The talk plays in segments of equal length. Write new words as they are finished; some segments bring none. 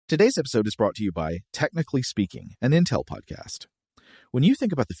Today's episode is brought to you by Technically Speaking, an Intel podcast. When you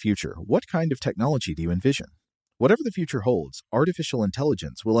think about the future, what kind of technology do you envision? Whatever the future holds, artificial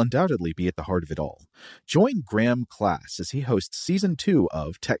intelligence will undoubtedly be at the heart of it all. Join Graham Class as he hosts Season 2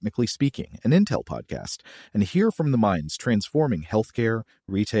 of Technically Speaking, an Intel podcast, and hear from the minds transforming healthcare,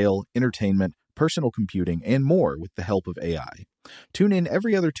 retail, entertainment, personal computing, and more with the help of AI. Tune in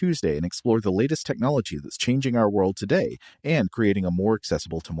every other Tuesday and explore the latest technology that's changing our world today and creating a more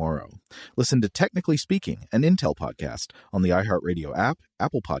accessible tomorrow. Listen to Technically Speaking, an Intel podcast on the iHeartRadio app,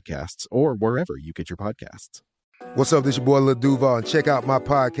 Apple Podcasts, or wherever you get your podcasts. What's up, this your boy Lil Duval, and check out my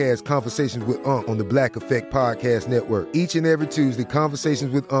podcast, Conversations with Unc, on the Black Effect Podcast Network. Each and every Tuesday,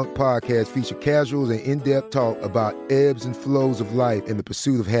 Conversations with Unc podcast feature casuals and in-depth talk about ebbs and flows of life and the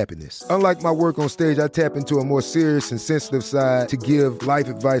pursuit of happiness. Unlike my work on stage, I tap into a more serious and sensitive side to give life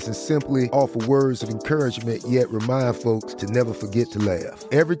advice and simply offer words of encouragement, yet remind folks to never forget to laugh.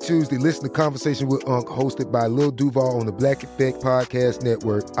 Every Tuesday, listen to Conversations with Unc, hosted by Lil Duval on the Black Effect Podcast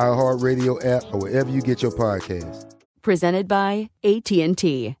Network, iHeartRadio app, or wherever you get your podcasts. Presented by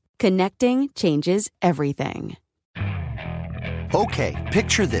AT&T. Connecting changes everything. Okay,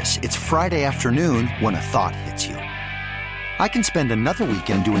 picture this. It's Friday afternoon when a thought hits you. I can spend another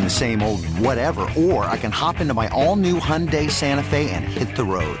weekend doing the same old whatever, or I can hop into my all-new Hyundai Santa Fe and hit the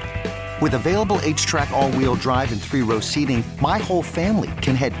road. With available H-Track all-wheel drive and 3-row seating, my whole family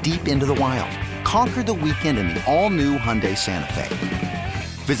can head deep into the wild. Conquer the weekend in the all-new Hyundai Santa Fe.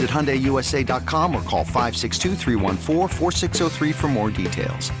 Visit HyundaiUSA.com or call 562-314-4603 for more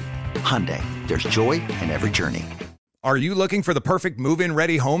details. Hyundai, there's joy in every journey. Are you looking for the perfect move-in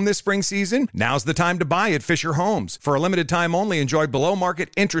ready home this spring season? Now's the time to buy at Fisher Homes. For a limited time only, enjoy below-market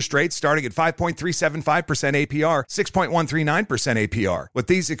interest rates starting at 5.375% APR, 6.139% APR. With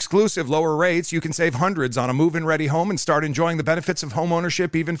these exclusive lower rates, you can save hundreds on a move-in ready home and start enjoying the benefits of home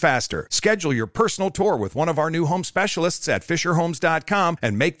ownership even faster. Schedule your personal tour with one of our new home specialists at FisherHomes.com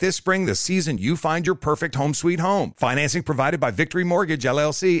and make this spring the season you find your perfect home sweet home. Financing provided by Victory Mortgage,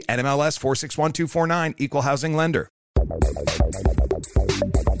 LLC, NMLS 461249, Equal Housing Lender.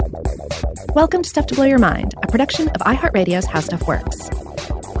 Welcome to Stuff to Blow Your Mind, a production of iHeartRadio's How Stuff Works.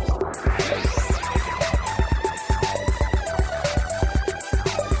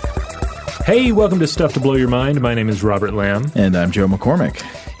 Hey, welcome to Stuff to Blow Your Mind. My name is Robert Lamb. And I'm Joe McCormick.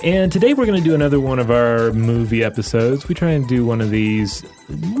 And today we're going to do another one of our movie episodes. We try and do one of these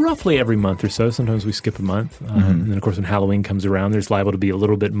roughly every month or so. Sometimes we skip a month. And then, of course, when Halloween comes around, there's liable to be a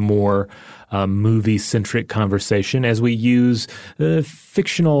little bit more movie-centric conversation as we use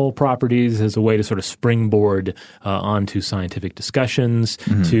fictional properties as a way to sort of springboard onto scientific discussions,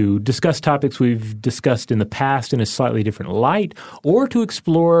 to discuss topics we've discussed in the past in a slightly different light, or to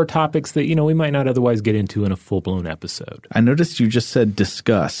explore topics that, we might not otherwise get into in a full-blown episode. I noticed you just said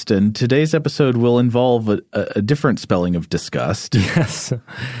disgust, and today's episode will involve a different spelling of disgust.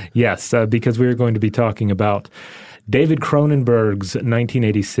 Yes, because we're going to be talking about David Cronenberg's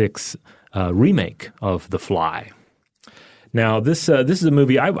 1986 remake of The Fly. Now, this is a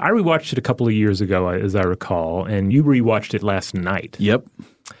movie, I rewatched it a couple of years ago, as I recall, and you rewatched it last night. Yep.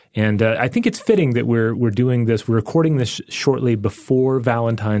 And I think it's fitting that we're doing this. We're recording this shortly before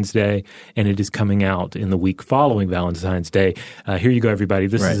Valentine's Day, and it is coming out in the week following Valentine's Day. Here you go, everybody.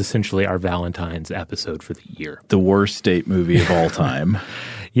 This is essentially our Valentine's episode for the year. The worst date movie of all time.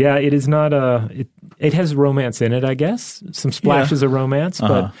 Yeah, it is not it has romance in it, I guess. Some splashes of romance,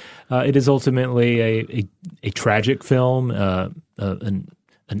 but it is ultimately a tragic film, an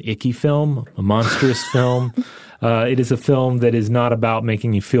icky film, a monstrous film. It is a film that is not about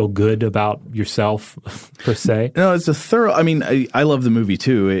making you feel good about yourself, per se. No, it's a thorough. I mean, I love the movie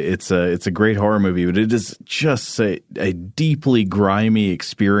too. It's a great horror movie, but it is just a deeply grimy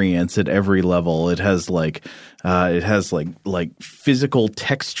experience at every level. It has like physical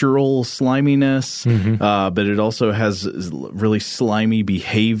textural sliminess, but it also has really slimy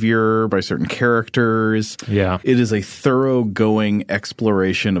behavior by certain characters. Yeah, it is a thoroughgoing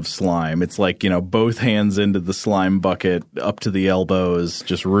exploration of slime. It's like both hands into the slime bucket up to the elbows,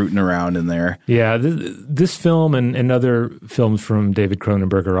 just rooting around in there. Yeah, this film and other films from David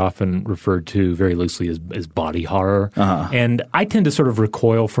Cronenberg are often referred to very loosely as body horror. And I tend to sort of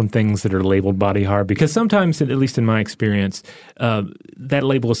recoil from things that are labeled body horror because sometimes, at least in my experience, that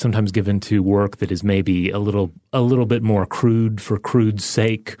label is sometimes given to work that is maybe a little bit more crude for crude's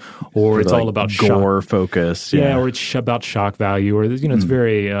sake, or it's all about gore shock focus. Yeah, or it's about shock value, or it's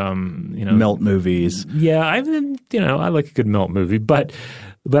very melt movies. Yeah, I like a good melt movie, but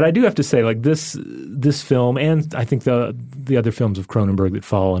But I do have to say, like this film, and I think the other films of Cronenberg that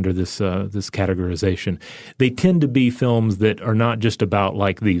fall under this categorization, they tend to be films that are not just about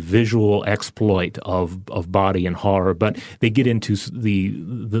like the visual exploit of body and horror, but they get into the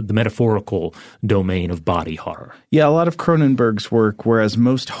metaphorical domain of body horror. Yeah, a lot of Cronenberg's work, whereas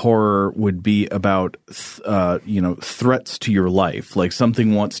most horror would be about threats to your life, like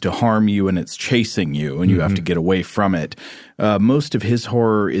something wants to harm you and it's chasing you and you have to get away from it. Most of his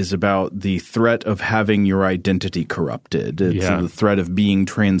horror is about the threat of having your identity corrupted. It's the threat of being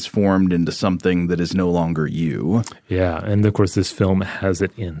transformed into something that is no longer you. Yeah, and of course this film has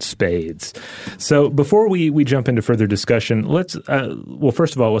it in spades. So before we jump into further discussion, let's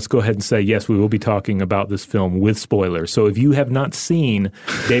first of all, let's go ahead and say, yes, we will be talking about this film with spoilers. So if you have not seen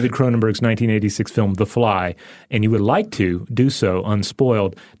David Cronenberg's 1986 film The Fly, and you would like to do so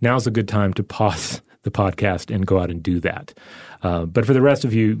unspoiled, now's a good time to pause the podcast and go out and do that. But for the rest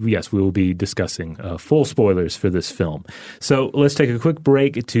of you, yes, we will be discussing full spoilers for this film. So let's take a quick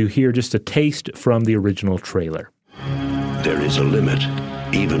break to hear just a taste from the original trailer. There is a limit,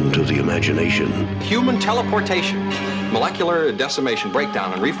 even to the imagination. Human teleportation, molecular decimation,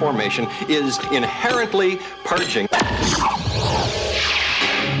 breakdown, and reformation is inherently purging.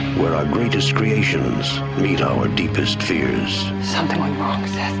 Where our greatest creations meet our deepest fears. Something went wrong,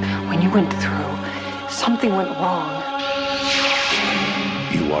 Seth. When you went through, something went wrong.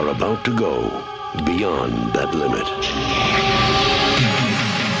 You are about to go beyond that limit.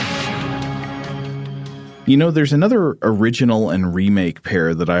 You know, there's another original and remake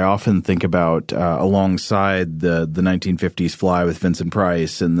pair that I often think about alongside the 1950s Fly with Vincent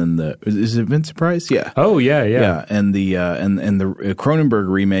Price, and then is it Vincent Price? Yeah. Oh yeah. Yeah, and the Cronenberg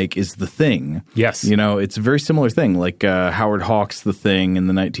remake is The Thing. Yes. You know, it's a very similar thing, like Howard Hawks' The Thing in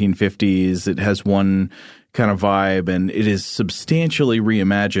the 1950s. It has one kind of vibe, and it is substantially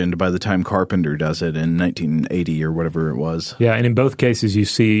reimagined by the time Carpenter does it in 1980 or whatever it was. Yeah, and in both cases you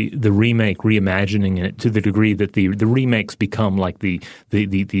see the remake reimagining it to the degree that the remakes become like the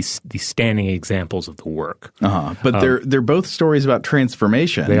standing examples of the work. But they're both stories about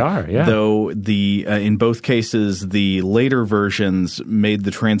transformation. They are, yeah. Though in both cases the later versions made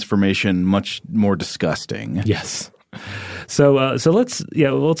the transformation much more disgusting. Yes. So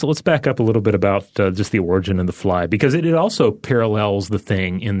let's back up a little bit about just the origin of The Fly, because it also parallels The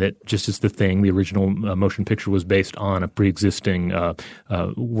Thing in that just as The Thing, the original motion picture, was based on a pre-existing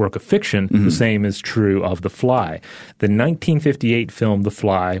work of fiction, the same is true of The Fly. The 1958 film The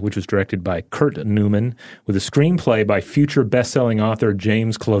Fly, which was directed by Kurt Newman with a screenplay by future best-selling author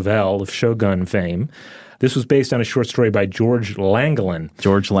James Clavell of Shogun fame. This was based on a short story by George Langoliers.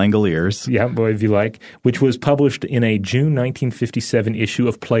 George Langoliers. Yeah, boy, if you like, which was published in a June 1957 issue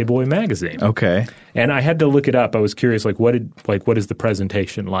of Playboy magazine. Okay. And I had to look it up. I was curious, what is the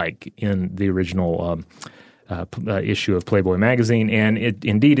presentation like in the original issue of Playboy magazine? And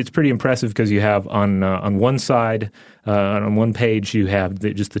it's pretty impressive because you have on one side, on one page, you have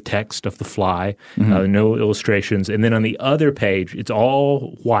just the text of The Fly, no illustrations. And then on the other page, it's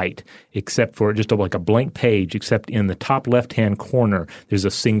all white except for just like a blank page, except in the top left-hand corner, there's a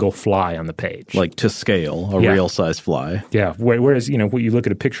single fly on the page. Like to scale, a real-size fly. Yeah, whereas, when you look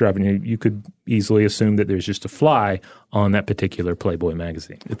at a picture of it, you could easily assume that there's just a fly on that particular Playboy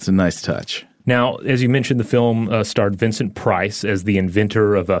magazine. It's a nice touch. Now, as you mentioned, the film starred Vincent Price as the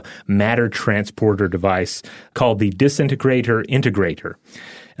inventor of a matter transporter device called the Disintegrator Integrator,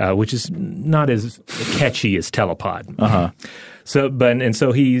 which is not as catchy as Telepod.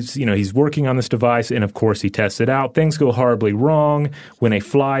 So he's working on this device, and of course he tests it out. Things go horribly wrong when a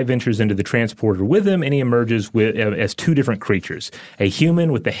fly ventures into the transporter with him, and he emerges as two different creatures: a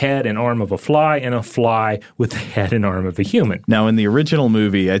human with the head and arm of a fly, and a fly with the head and arm of a human. Now, in the original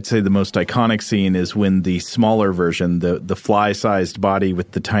movie, I'd say the most iconic scene is when the smaller version, the fly-sized body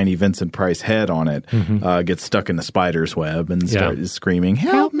with the tiny Vincent Price head on it, gets stuck in a spider's web and starts screaming,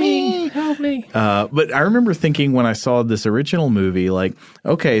 "Help me! Help me!" But I remember thinking when I saw this original movie, like,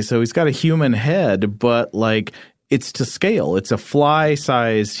 okay, so he's got a human head, but like it's to scale. It's a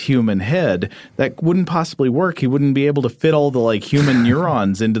fly-sized human head. That wouldn't possibly work. He wouldn't be able to fit all the like human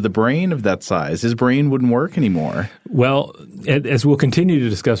neurons into the brain of that size. His brain wouldn't work anymore. Well, as we'll continue to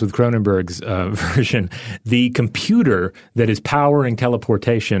discuss with Cronenberg's version, the computer that is powering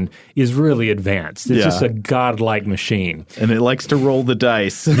teleportation is really advanced. It's just a godlike machine. And it likes to roll the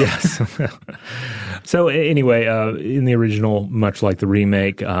dice. Yes. So anyway, in the original, much like the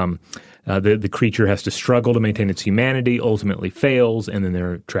remake, The creature has to struggle to maintain its humanity, ultimately fails, and then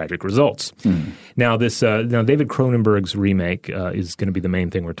there are tragic results. Now, David Cronenberg's remake is going to be the main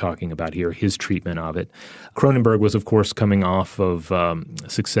thing we're talking about here, his treatment of it. Cronenberg was, of course, coming off of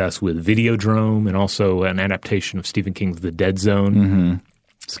success with Videodrome and also an adaptation of Stephen King's The Dead Zone.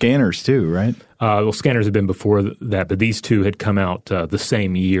 Scanners too, right? Well, Scanners had been before that, but these two had come out the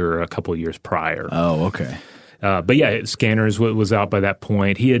same year, a couple of years prior. Oh, okay. But yeah, Scanners was out by that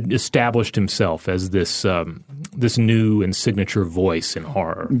point. He had established himself as this new and signature voice in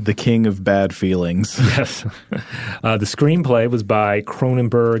horror. The king of bad feelings. Yes. The screenplay was by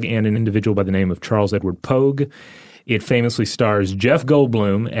Cronenberg and an individual by the name of Charles Edward Pogue. It famously stars Jeff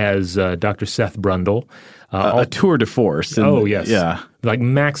Goldblum as Dr. Seth Brundle. A tour de force. Oh, yes. Yeah. Like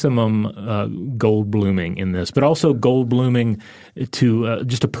maximum Goldbluming in this, but also Goldbluming to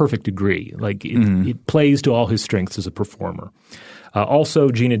just a perfect degree. Like it plays to all his strengths as a performer. Also,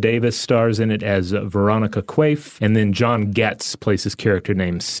 Gina Davis stars in it as Veronica Quaife, and then John Getz plays his character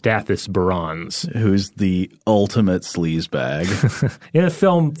named Stathis Barons, who's the ultimate sleazebag in a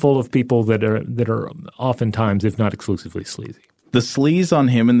film full of people that are oftentimes, if not exclusively, sleazy. The sleaze on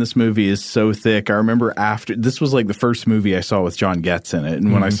him in this movie is so thick. I remember this was like the first movie I saw with John Getz in it.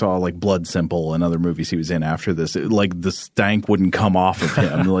 And when I saw like Blood Simple and other movies he was in after this, the stank wouldn't come off of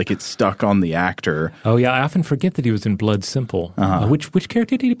him. Like it stuck on the actor. Oh, yeah. I often forget that he was in Blood Simple. Which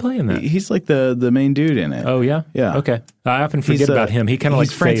character did he play in that? He's like the main dude in it. Oh, yeah? Yeah. Okay. I often forget about him. He kind of like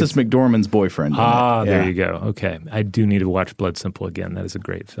He's Frances McDormand's boyfriend. There you go. Okay. I do need to watch Blood Simple again. That is a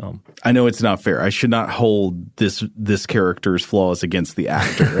great film. I know it's not fair. I should not hold this character's flaws against the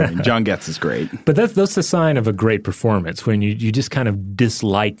actor. I mean, John Getz is great. But that's a sign of a great performance when you just kind of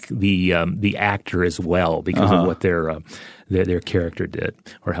dislike the actor as well because of what their character did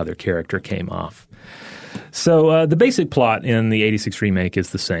or how their character came off. So the basic plot in the 86 remake is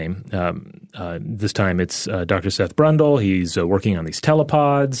the same. This time it's Dr. Seth Brundle. He's working on these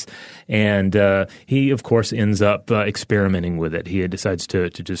telepods, and he, of course, ends up experimenting with it. He decides to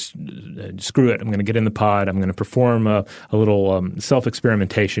just screw it. I'm going to get in the pod. I'm going to perform a little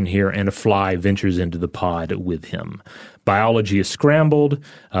self-experimentation here, and a fly ventures into the pod with him. Biology is scrambled.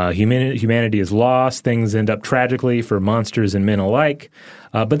 Humanity is lost. Things end up tragically for monsters and men alike.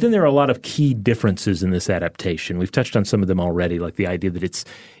 But then there are a lot of key differences in this adaptation. We've touched on some of them already, like the idea that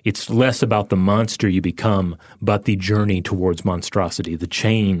it's less about the monster you become, but the journey towards monstrosity, the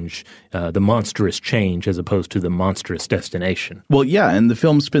change, the monstrous change as opposed to the monstrous destination. Well, yeah, and the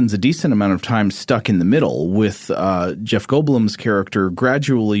film spends a decent amount of time stuck in the middle with Jeff Goldblum's character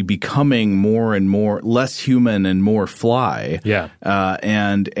gradually becoming more and more less human and more fly. Yeah.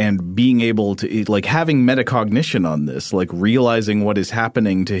 And being able to, like, having metacognition on this, like realizing what is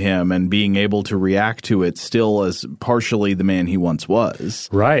happening to him and being able to react to it still as partially the man he once was.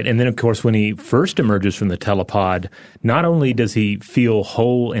 Right. And then, of course, when he first emerges from the telepod, not only does he feel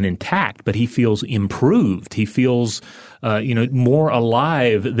whole and intact, but he feels improved. He feels more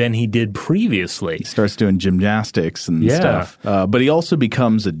alive than he did previously. He starts doing gymnastics and stuff. But he also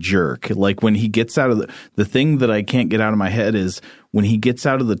becomes a jerk. Like when he gets out of the thing that I can't get out of my head is when he gets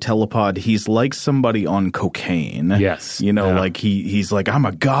out of the telepod, he's like somebody on cocaine. Yes. Like he's like, I'm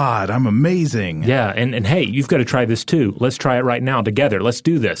a god. I'm amazing. Yeah. And hey, you've got to try this too. Let's try it right now together. Let's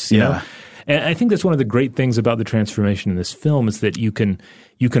do this. You know? And I think that's one of the great things about the transformation in this film is that you can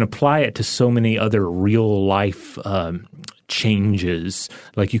apply it to so many other real life changes.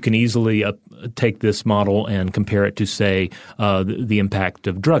 Like you can easily take this model and compare it to, say, the impact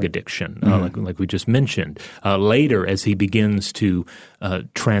of drug addiction, like we just mentioned. Later, as he begins to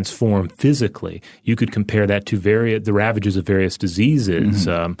transform physically, you could compare that to the ravages of various diseases.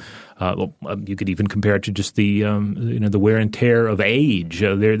 You could even compare it to just the wear and tear of age.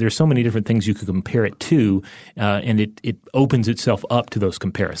 There's so many different things you could compare it to, and it opens itself up to those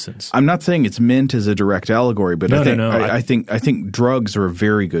comparisons. I'm not saying it's meant as a direct allegory, but I think drugs are a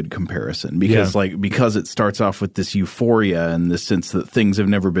very good comparison because it starts off with this euphoria and this sense that things have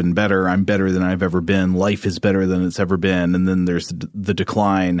never been better. I'm better than I've ever been. Life is better than it's ever been, and then there's the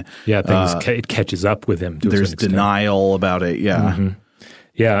decline. Yeah, it catches up with him. There's denial about it. Yeah. Mm-hmm.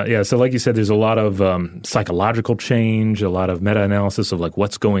 Yeah. So like you said, there's a lot of psychological change, a lot of meta-analysis of like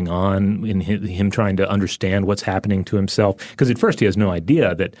what's going on in him trying to understand what's happening to himself. Because at first he has no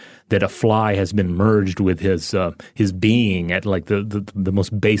idea that a fly has been merged with his being at like the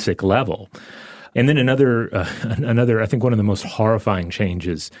most basic level. And then another, I think one of the most horrifying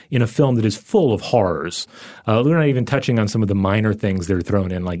changes in a film that is full of horrors. We're not even touching on some of the minor things that are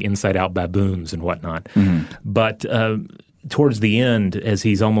thrown in, like inside-out baboons and whatnot. But towards the end, as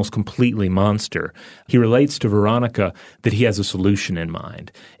he's almost completely monster, he relates to Veronica that he has a solution in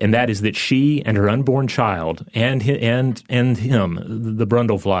mind, and that is that she and her unborn child and him, the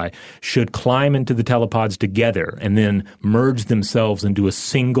Brundlefly, should climb into the telepods together and then merge themselves into a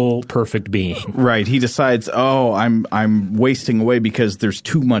single perfect being. Right. He decides, I'm wasting away because there's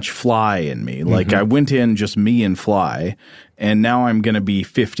too much Fly in me. Like, I went in just me and Fly, and now I'm going to be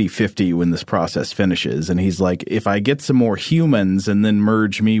 50-50 when this process finishes. And he's like, if I get some more humans and then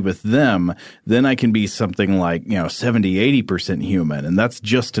merge me with them, then I can be something like, 70-80% human. And that's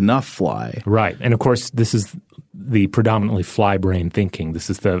just enough Fly. Right. And of course, this is the predominantly fly brain thinking. This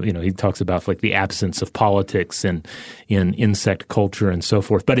is he talks about like the absence of politics in insect culture and so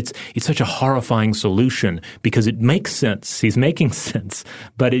forth. But it's such a horrifying solution because it makes sense. He's making sense,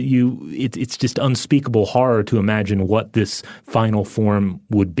 but it's just unspeakable horror to imagine what this final form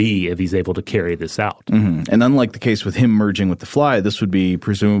would be if he's able to carry this out. Mm-hmm. And unlike the case with him merging with the Fly, this would be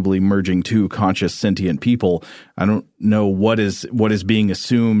presumably merging two conscious sentient people. I don't know what is being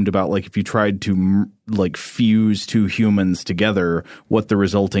assumed about, like, if you tried to fuse two humans together, what the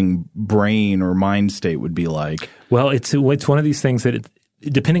resulting brain or mind state would be like. Well, it's one of these things that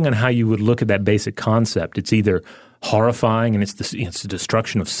depending on how you would look at that basic concept, it's either horrifying and it's the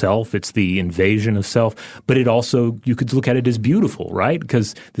destruction of self, it's the invasion of self, but it also, you could look at it as beautiful, right?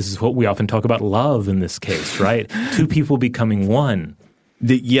 Because this is what we often talk about love in this case, right? Two people becoming one.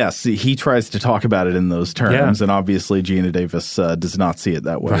 Yes, he tries to talk about it in those terms, and obviously Geena Davis does not see it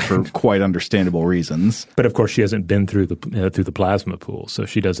that way for quite understandable reasons. But of course, she hasn't been through the plasma pool, so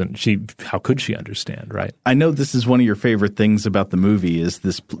she doesn't. How could she understand, right? I know this is one of your favorite things about the movie is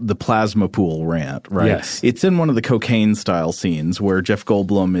the plasma pool rant, right? Yes, it's in one of the cocaine style scenes where Jeff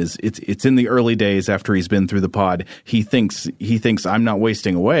Goldblum is. It's in the early days after he's been through the pod. He thinks I'm not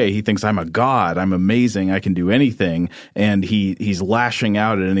wasting away. He thinks I'm a god. I'm amazing. I can do anything, and he's lashing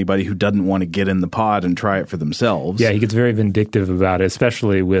out at anybody who doesn't want to get in the pod and try it for themselves. Yeah, he gets very vindictive about it,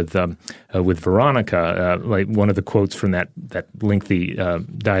 especially with Veronica. Like one of the quotes from that lengthy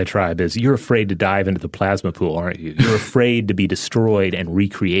diatribe is, "You're afraid to dive into the plasma pool, aren't you? You're afraid to be destroyed and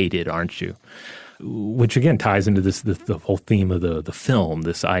recreated, aren't you?" Which again ties into the whole theme of the film.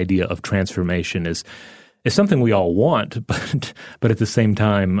 This idea of transformation is something we all want, but at the same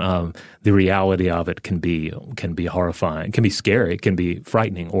time, the reality of it can be horrifying, can be scary, it can be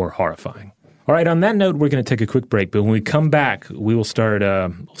frightening or horrifying. All right, on that note, we're going to take a quick break, but when we come back, we will start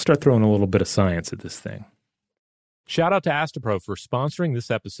throwing a little bit of science at this thing. Shout out to Astepro for sponsoring this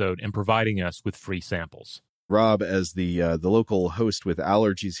episode and providing us with free samples. Rob, as the local host with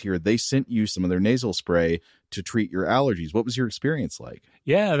allergies here, they sent you some of their nasal spray to treat your allergies. What was your experience like?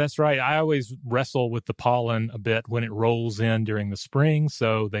 Yeah, that's right. I always wrestle with the pollen a bit when it rolls in during the spring,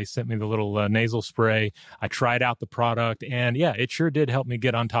 so they sent me the little nasal spray. I tried out the product, and yeah, it sure did help me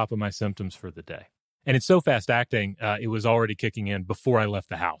get on top of my symptoms for the day. And it's so fast-acting, it was already kicking in before I left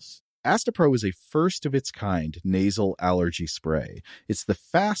the house. Astepro is a first-of-its-kind nasal allergy spray. It's the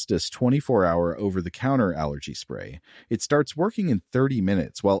fastest 24-hour over-the-counter allergy spray. It starts working in 30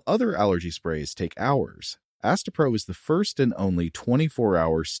 minutes, while other allergy sprays take hours. Astepro is the first and only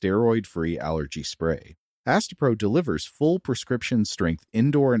 24-hour steroid-free allergy spray. Astepro delivers full prescription-strength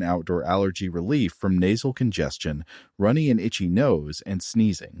indoor and outdoor allergy relief from nasal congestion, runny and itchy nose, and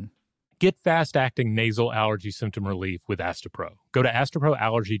sneezing. Get fast-acting nasal allergy symptom relief with Astepro. Go to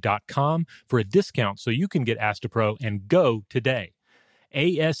asteproallergy.com for a discount so you can get Astepro and go today.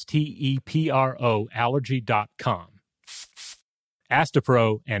 ASTEPRO allergy.com.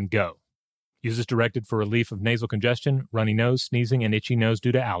 Astepro and go. Use as directed for relief of nasal congestion, runny nose, sneezing, and itchy nose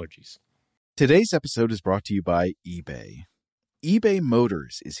due to allergies. Today's episode is brought to you by eBay. eBay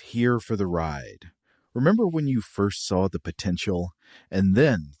Motors is here for the ride. Remember when you first saw the potential? And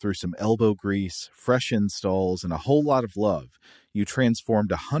then, through some elbow grease, fresh installs, and a whole lot of love, you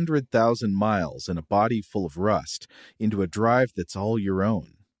transformed 100,000 miles and a body full of rust into a drive that's all your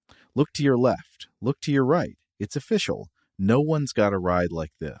own. Look to your left. Look to your right. It's official. No one's got a ride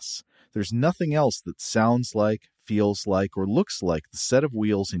like this. There's nothing else that sounds like, feels like, or looks like the set of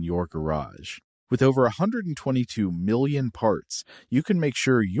wheels in your garage. With over 122 million parts, you can make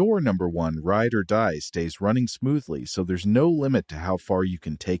sure your number one ride or die stays running smoothly, so there's no limit to how far you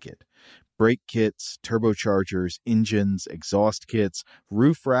can take it. Brake kits, turbochargers, engines, exhaust kits,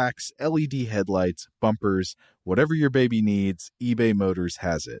 roof racks, LED headlights, bumpers, whatever your baby needs, eBay Motors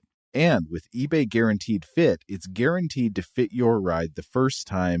has it. And with eBay Guaranteed Fit, it's guaranteed to fit your ride the first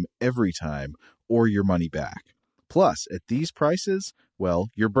time, every time, or your money back. Plus, at these prices, well,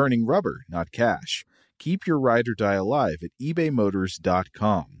 you're burning rubber, not cash. Keep your ride or die alive at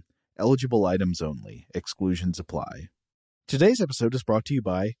ebaymotors.com. Eligible items only. Exclusions apply. Today's episode is brought to you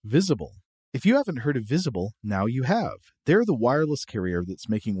by Visible. If you haven't heard of Visible, now you have. They're the wireless carrier that's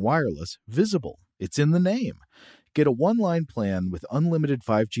making wireless visible. It's in the name. Get a one-line plan with unlimited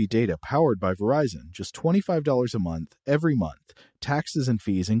 5G data powered by Verizon, just $25 a month, every month, taxes and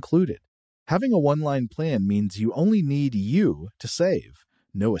fees included. Having a one-line plan means you only need you to save.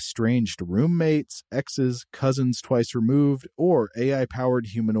 No estranged roommates, exes, cousins twice removed, or AI-powered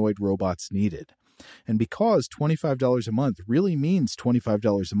humanoid robots needed. And because $25 a month really means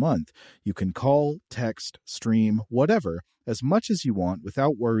 $25 a month, you can call, text, stream, whatever, as much as you want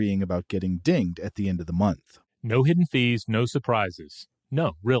without worrying about getting dinged at the end of the month. No hidden fees, no surprises.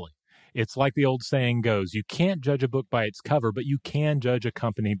 No, really. It's like the old saying goes, you can't judge a book by its cover, but you can judge a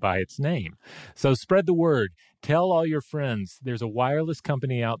company by its name. So spread the word. Tell all your friends there's a wireless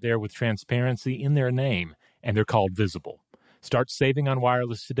company out there with transparency in their name, and they're called Visible. Start saving on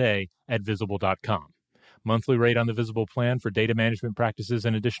wireless today at Visible.com. Monthly rate on the Visible plan for data management practices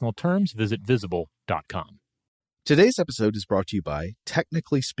and additional terms, visit Visible.com. Today's episode is brought to you by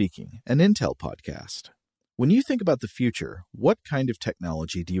Technically Speaking, an Intel podcast. When you think about the future, what kind of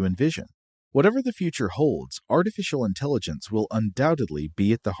technology do you envision? Whatever the future holds, artificial intelligence will undoubtedly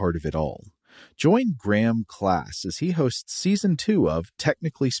be at the heart of it all. Join Graham Class as he hosts Season 2 of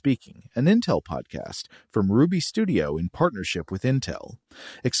Technically Speaking, an Intel podcast from Ruby Studio in partnership with Intel.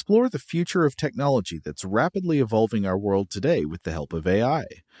 Explore the future of technology that's rapidly evolving our world today with the help of AI.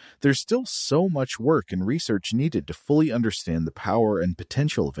 There's still so much work and research needed to fully understand the power and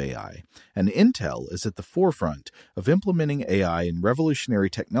potential of AI, and Intel is at the forefront of implementing AI in revolutionary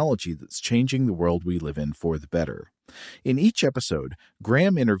technology that's changing the world we live in for the better. In each episode,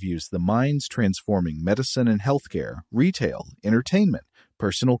 Graham interviews the minds transforming medicine and healthcare, retail, entertainment,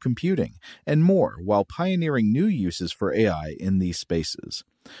 personal computing, and more while pioneering new uses for AI in these spaces.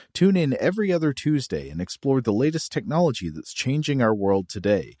 Tune in every other Tuesday and explore the latest technology that's changing our world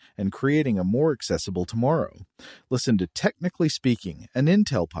today and creating a more accessible tomorrow. Listen to Technically Speaking, an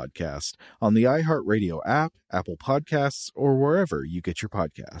Intel podcast on the iHeartRadio app, Apple Podcasts, or wherever you get your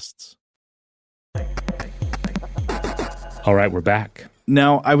podcasts. All right, we're back.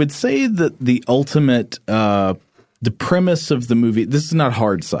 Now, I would say that the ultimate the premise of the movie, this is not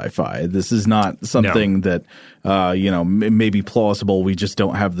hard sci-fi. This is not something that, may be plausible. We just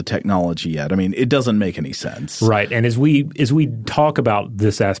don't have the technology yet. I mean, it doesn't make any sense. Right. And as we talk about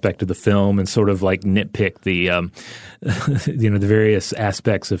this aspect of the film and sort of like nitpick the, the various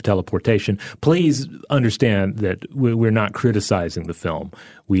aspects of teleportation, please understand that we're not criticizing the film.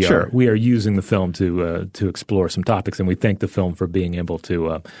 We are using the film to explore some topics, and we thank the film for being able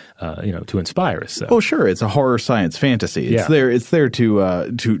to to inspire us. So. Oh, sure, it's a horror science fantasy. It's there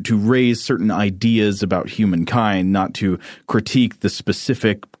to raise certain ideas about humankind, not to critique the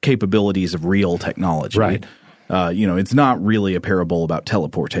specific capabilities of real technology. Right. It's not really a parable about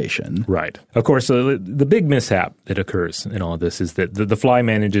teleportation. Right. Of course, the big mishap that occurs in all of this is that the fly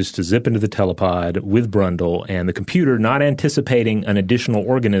manages to zip into the telepod with Brundle, and the computer, not anticipating an additional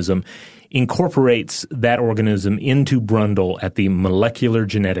organism, incorporates that organism into Brundle at the molecular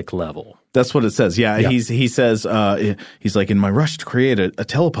genetic level. That's what it says. Yeah. He says, he's like, in my rush to create a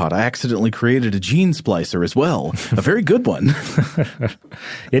telepod, I accidentally created a gene splicer as well. A very good one.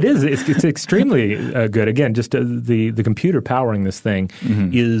 It is. It's extremely good. Again, just the computer powering this thing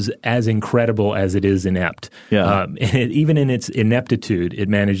is as incredible as it is inept. Yeah. And even in its ineptitude, it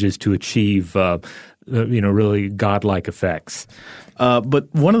manages to achieve, really godlike effects.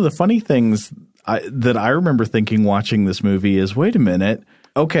 But one of the funny things that I remember thinking watching this movie is, wait a minute.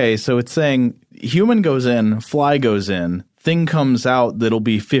 Okay, so it's saying human goes in, fly goes in, thing comes out that'll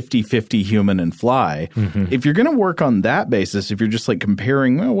be 50-50 human and fly. If you're going to work on that basis, if you're just like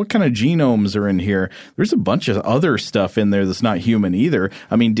comparing, well, what kind of genomes are in here, there's a bunch of other stuff in there that's not human either.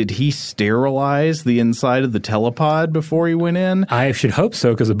 I mean, did he sterilize the inside of the telepod before he went in? I should hope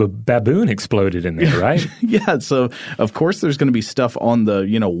so, because a baboon exploded in there, right? Yeah, so of course there's going to be stuff on the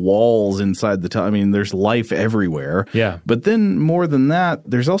walls inside the I mean, there's life everywhere. Yeah. But then more than that,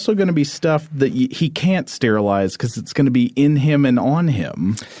 there's also going to be stuff that he can't sterilize because it's going to be in him and on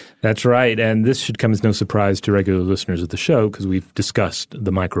him. That's right. And this should come as no surprise to regular listeners of the show, because we've discussed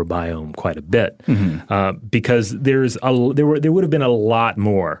the microbiome quite a bit. Because there would have been a lot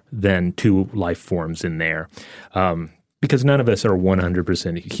more than 2 life forms in there. Because none of us are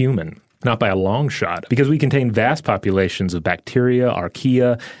 100% human. Not by a long shot, because we contain vast populations of bacteria,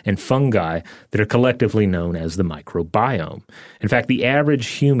 archaea, and fungi that are collectively known as the microbiome. In fact, the average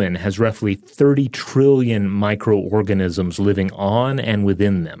human has roughly 30 trillion microorganisms living on and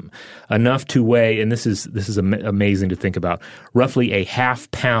within them, enough to weigh, and this is amazing to think about, roughly a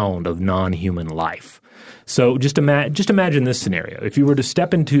half pound of non-human life. So just imagine this scenario. If you were to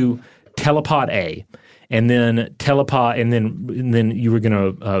step into telepod A, and then you were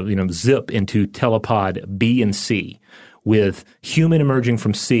going to zip into telepod B and C, with human emerging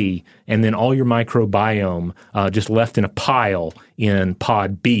from C, and then all your microbiome just left in a pile in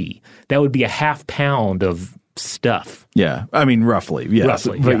pod B. That would be a half pound of stuff. Yeah, I mean roughly. Yes.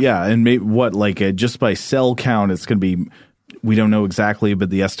 Roughly, but and maybe just by cell count, it's going to be. We don't know exactly,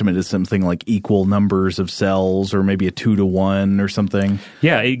 but the estimate is something like equal numbers of cells, or maybe a 2-to-1 or something.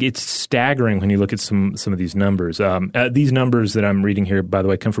 Yeah, it's staggering when you look at some of these numbers. These numbers that I'm reading here, by the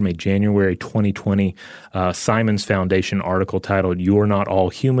way, come from a January 2020 Simons Foundation article titled "You're Not All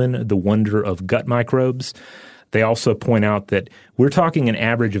Human: The Wonder of Gut Microbes." They also point out that we're talking an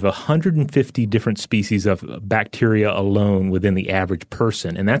average of 150 different species of bacteria alone within the average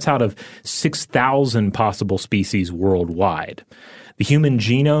person, and that's out of 6,000 possible species worldwide. The human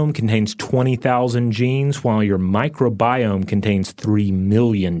genome contains 20,000 genes, while your microbiome contains 3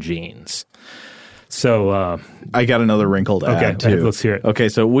 million genes. So I got another wrinkle to add, too. Let's hear it. Okay,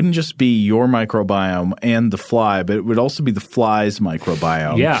 so it wouldn't just be your microbiome and the fly, but it would also be the fly's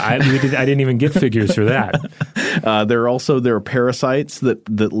microbiome. Yeah, I didn't even get figures for that. There are parasites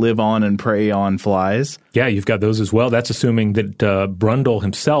that live on and prey on flies. Yeah, you've got those as well. That's assuming that Brundle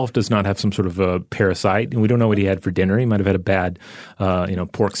himself does not have some sort of a parasite, and we don't know what he had for dinner. He might have had a bad,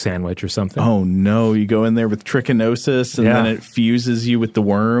 pork sandwich or something. Oh no! You go in there with trichinosis, and then it fuses you with the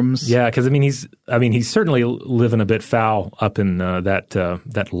worms. Yeah, because he's certainly living a bit foul up in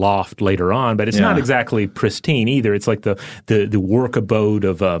that loft later on, but it's not exactly pristine either. It's like the work abode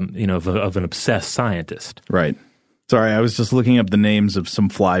of an obsessed scientist. Right. Sorry, I was just looking up the names of some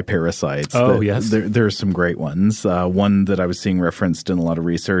fly parasites. Oh, yes. There are some great ones. One that I was seeing referenced in a lot of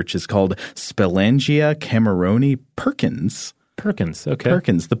research is called Spellangia cameroni Perkins. Perkins, okay.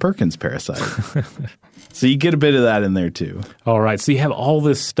 Perkins, the Perkins parasite. So you get a bit of that in there too. All right. So you have all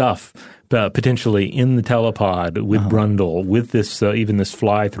this stuff potentially in the telepod with Brundle, with this even this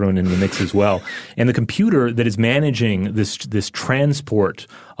fly thrown in the mix as well, and the computer that is managing this transport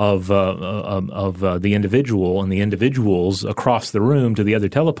of the individual and the individuals across the room to the other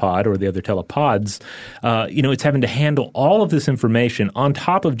telepod or the other telepods. It's having to handle all of this information on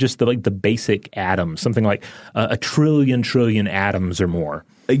top of just the basic atoms, something like a trillion atoms or more.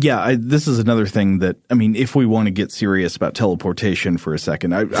 Yeah, this is another thing that, if we want to get serious about teleportation for a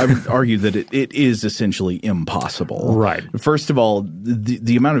second, I would argue that it is essentially impossible. Right. First of all,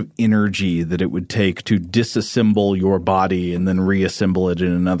 the amount of energy that it would take to disassemble your body and then reassemble it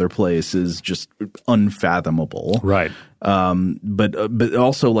in another place is just unfathomable. Right. But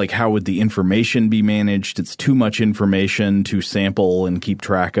also, how would the information be managed? It's too much information to sample and keep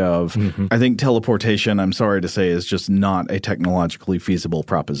track of. Mm-hmm. I think teleportation, I'm sorry to say, is just not a technologically feasible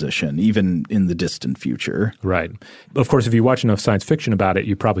proposition, even in the distant future. Right. Of course, if you watch enough science fiction about it,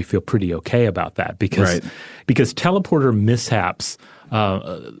 you probably feel pretty okay about that because teleporter mishaps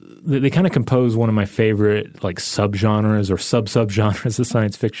they kind of compose one of my favorite subgenres or subgenres of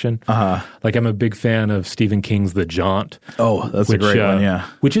science fiction. I'm a big fan of Stephen King's The Jaunt. Oh, that's a great one, yeah.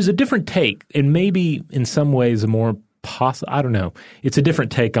 Which is a different take and maybe in some ways a more I don't know. It's a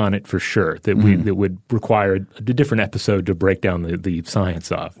different take on it for sure that that would require a different episode to break down the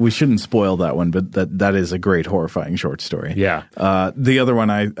science of. We shouldn't spoil that one, but that is a great horrifying short story. Yeah. The other one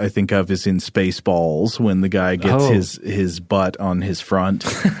I think of is in Spaceballs when the guy gets his butt on his front.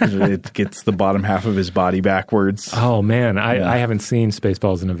 It gets the bottom half of his body backwards. Oh, man. I haven't seen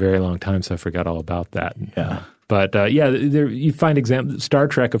Spaceballs in a very long time, so I forgot all about that. Yeah. But you find examples. Star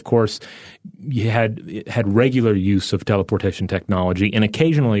Trek, of course, you had regular use of teleportation technology and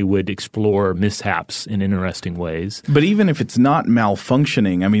occasionally would explore mishaps in interesting ways. But even if it's not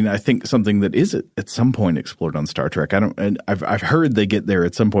malfunctioning, I think something that is at some point explored on Star Trek. I've heard they get there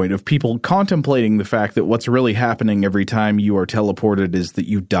at some point of people contemplating the fact that what's really happening every time you are teleported is that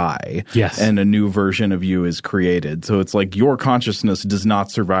you die. Yes. And a new version of you is created. So it's like your consciousness does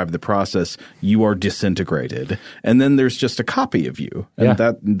not survive the process. You are disintegrated. And then there's just a copy of you. And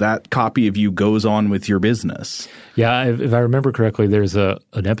that copy of you goes on with your business. Yeah, if I remember correctly, there's an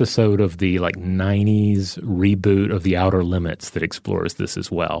episode of the 90s reboot of The Outer Limits that explores this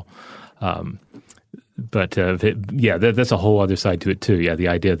as well. But that's a whole other side to it too. Yeah, the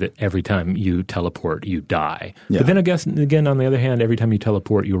idea that every time you teleport, you die. Yeah. But then I guess, again, on the other hand, every time you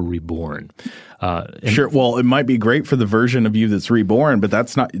teleport, you're reborn. Sure. Well, it might be great for the version of you that's reborn, but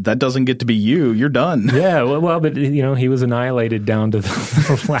that doesn't get to be you. You're done. Yeah. Well, but he was annihilated down to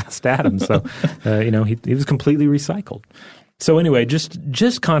the last atom, so he was completely recycled. So anyway,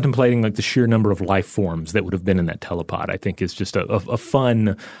 just contemplating like the sheer number of life forms that would have been in that telepod, I think is just a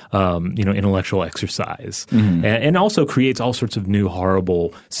fun, intellectual exercise, and also creates all sorts of new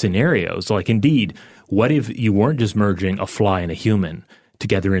horrible scenarios. Like, indeed, what if you weren't just merging a fly and a human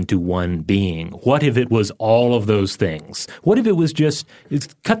together into one being? What if it was all of those things? What if it was just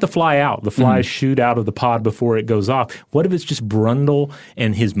cut the fly out? The flies shoot out of the pod before it goes off. What if it's just Brundle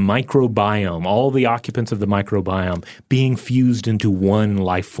and his microbiome, all the occupants of the microbiome being fused into one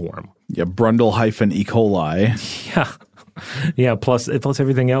life form? Yeah, Brundle hyphen E. coli. Yeah. Plus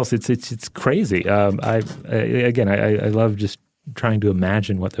everything else. It's crazy. I love just trying to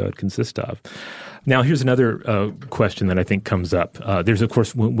imagine what that would consist of. Now, here's another question that I think comes up. There's, of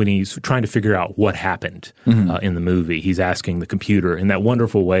course, when he's trying to figure out what happened in the movie, he's asking the computer in that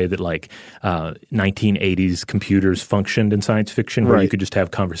wonderful way that, like, 1980s computers functioned in science fiction, where you could just have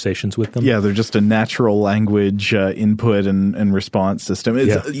conversations with them. Yeah, they're just a natural language input and response system.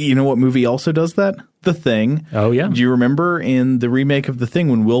 You know what movie also does that? The Thing. Oh, yeah. Do you remember in the remake of The Thing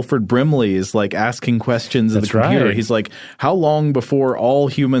when Wilford Brimley is like asking questions of the computer? Right. He's like, how long before all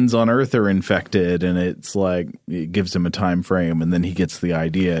humans on Earth are infected? And it's like, it gives him a time frame, and then he gets the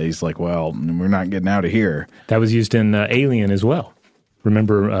idea. He's like, well, we're not getting out of here. That was used in Alien as well.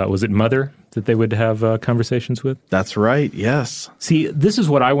 Remember, was it Mother that they would have conversations with? That's right, yes. See, this is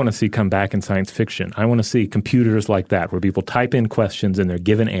what I want to see come back in science fiction. I want to see computers like that, where people type in questions and they're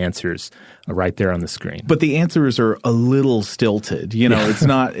given answers right there on the screen. But the answers are a little stilted. You know,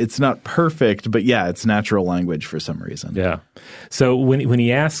 it's not perfect, but yeah, it's natural language for some reason. Yeah. So when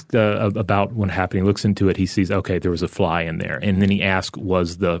he asked about what happened, he looks into it, he sees, okay, there was a fly in there. And then he asks,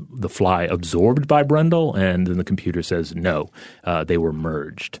 was the fly absorbed by Brundle? And then the computer says, no, they were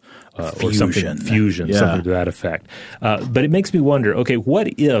merged. Or something to that effect. But it makes me wonder, okay,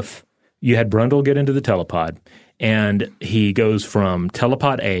 what if you had Brundle get into the telepod and he goes from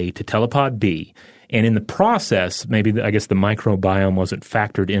telepod A to telepod B, and in the process, maybe I guess the microbiome wasn't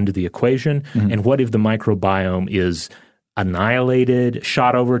factored into the equation, and what if the microbiome is annihilated,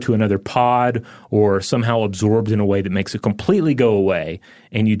 shot over to another pod, or somehow absorbed in a way that makes it completely go away,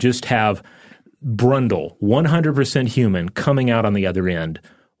 and you just have Brundle, 100% human, coming out on the other end?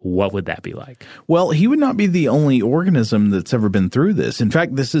 What would that be like? Well, he would not be the only organism that's ever been through this. In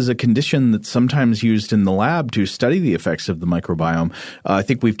fact, this is a condition that's sometimes used in the lab to study the effects of the microbiome. I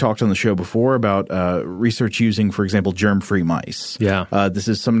think we've talked on the show before about research using, for example, germ-free mice. Yeah. This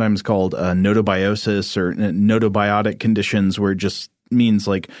is sometimes called notobiosis or notobiotic conditions, where it just means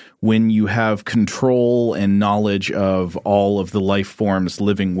like when you have control and knowledge of all of the life forms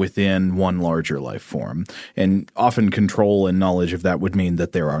living within one larger life form. And often control and knowledge of that would mean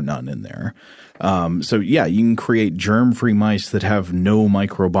that there are none in there. So yeah, you can create germ-free mice that have no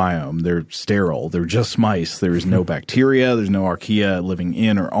microbiome. They're sterile. They're just mice. There's no bacteria. There's no archaea living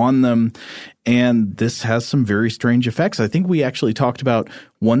in or on them. And this has some very strange effects. I think we actually talked about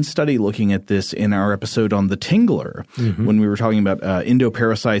one study looking at this in our episode on the Tingler when we were talking about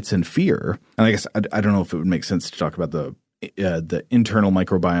endoparasites and fear. And I guess I don't know if it would make sense to talk about the internal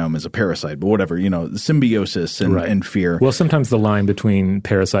microbiome as a parasite, but whatever, the symbiosis and fear. Well, sometimes the line between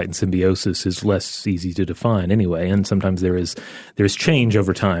parasite and symbiosis is less easy to define anyway, and sometimes there's change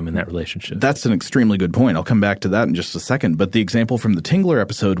over time in that relationship. That's an extremely good point. I'll come back to that in just a second. But the example from the Tingler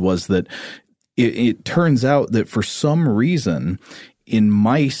episode was that it turns out that for some reason in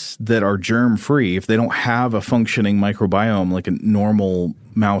mice that are germ-free, if they don't have a functioning microbiome like a normal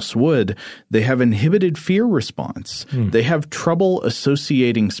mouse would, they have inhibited fear response. They have trouble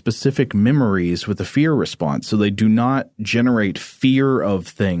associating specific memories with a fear response, so they do not generate fear of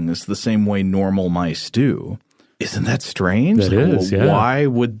things the same way normal mice do. Isn't that strange? That is, yeah. Why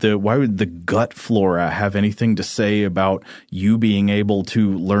would the gut flora have anything to say about you being able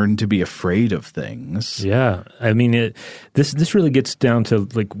to learn to be afraid of things? Yeah. I mean, this really gets down to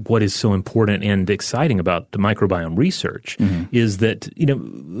like what is so important and exciting about the microbiome research is that,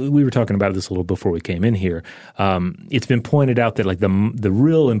 we were talking about this a little before we came in here. It's been pointed out that like the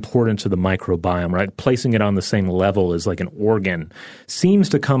real importance of the microbiome, right, placing it on the same level as like an organ seems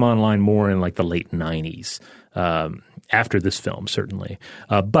to come online more in like the late 90s. After this film, certainly.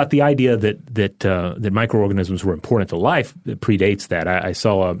 But the idea that microorganisms were important to life predates that. I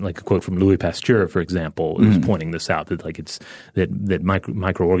saw a quote from Louis Pasteur, for example, who's pointing this out, that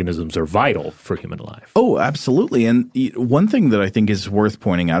microorganisms are vital for human life. Oh, absolutely. And one thing that I think is worth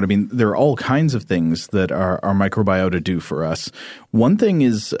pointing out, I mean, there are all kinds of things that our microbiota do for us. One thing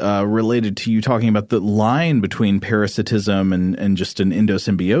is related to you talking about the line between parasitism and just an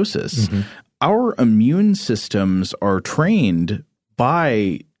endosymbiosis. Our immune systems are trained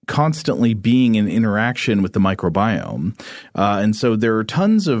by constantly being in interaction with the microbiome. And so there are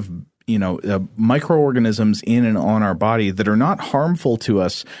tons of microorganisms in and on our body that are not harmful to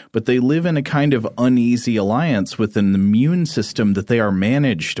us, but they live in a kind of uneasy alliance with an immune system that they are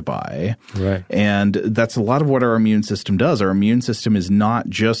managed by. Right. And that's a lot of what our immune system does. Our immune system is not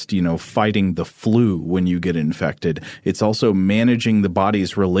just, fighting the flu when you get infected. It's also managing the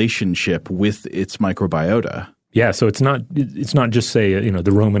body's relationship with its microbiota. Yeah, so it's not just, say,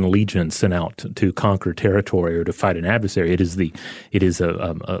 the Roman legion sent out to conquer territory or to fight an adversary. It is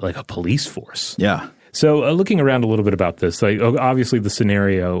like a police force. Yeah. So looking around a little bit about this, like obviously the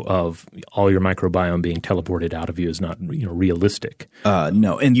scenario of all your microbiome being teleported out of you is not realistic.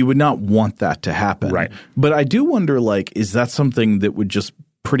 No, and you would not want that to happen. Right. But I do wonder, is that something that would just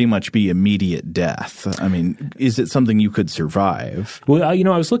pretty much be immediate death? I mean, is it something you could survive? Well, I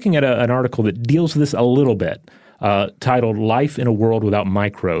was looking at an article that deals with this a little bit. Titled Life in a World Without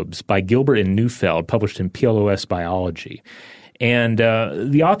Microbes by Gilbert and Neufeld, published in PLOS Biology. And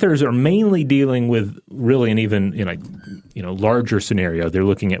the authors are mainly dealing with really an even larger scenario. They're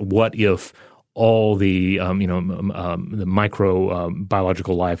looking at what if all the the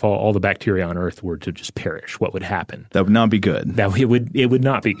microbiological life, all the bacteria on Earth were to just perish. What would happen? That would not be good. It would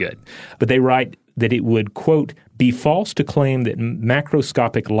not be good. But they write that it would, quote, be false to claim that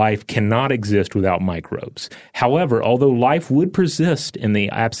macroscopic life cannot exist without microbes. However, although life would persist in the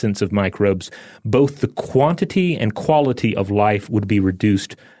absence of microbes, both the quantity and quality of life would be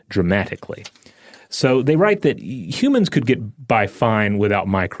reduced dramatically. So they write that humans could get by fine without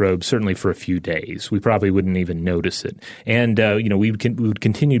microbes, certainly for a few days. We probably wouldn't even notice it. And, we would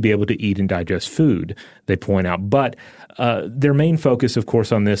continue to be able to eat and digest food, they point out. But their main focus, of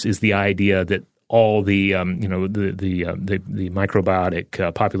course, on this is the idea that all the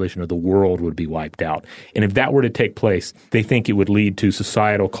microbiotic population of the world would be wiped out. And if that were to take place, they think it would lead to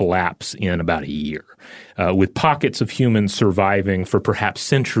societal collapse in about a year, with pockets of humans surviving for perhaps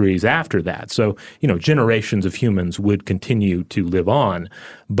centuries after that. So, generations of humans would continue to live on,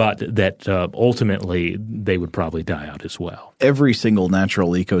 but that ultimately they would probably die out as well. Every single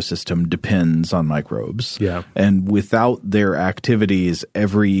natural ecosystem depends on microbes. Yeah. And without their activities,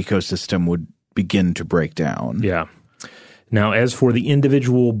 every ecosystem would begin to break down. Yeah. Now, as for the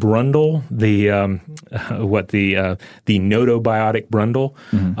individual Brundle, the notobiotic Brundle,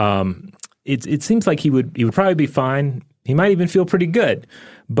 it seems like he would probably be fine. He might even feel pretty good,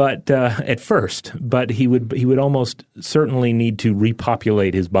 but at first, but he would almost certainly need to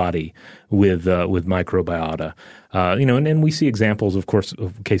repopulate his body with microbiota. And we see examples, of course,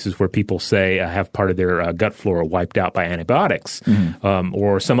 of cases where people say have part of their gut flora wiped out by antibiotics,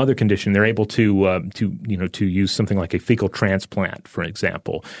 or some other condition. They're able to use something like a fecal transplant, for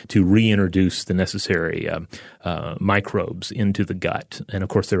example, to reintroduce the necessary microbes into the gut. And of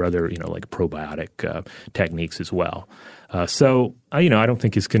course, there are other like probiotic techniques as well. So I don't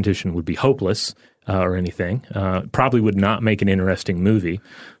think his condition would be hopeless or anything. Probably would not make an interesting movie.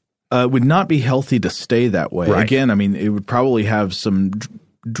 Would not be healthy to stay that way. Right. Again, I mean, it would probably have some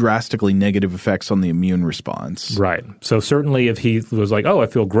drastically negative effects on the immune response. Right. So certainly if he was like, oh, I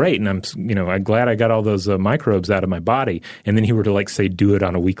feel great and I'm glad I got all those microbes out of my body, and then he were to say do it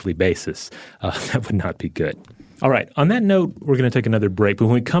on a weekly basis, that would not be good. All right. On that note, we're going to take another break. But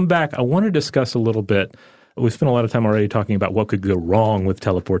when we come back, I want to discuss a little bit. We've spent a lot of time already talking about what could go wrong with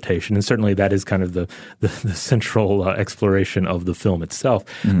teleportation, and certainly that is kind of the central exploration of the film itself.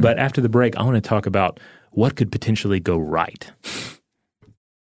 Mm-hmm. But after the break, I want to talk about what could potentially go right.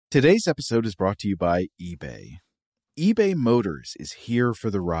 Today's episode is brought to you by eBay. eBay Motors is here for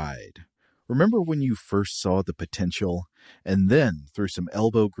the ride. Remember when you first saw the potential? And then, through some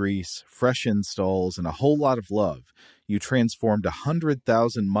elbow grease, fresh installs, and a whole lot of love, you transformed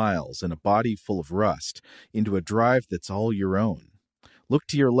 100,000 miles and a body full of rust into a drive that's all your own. Look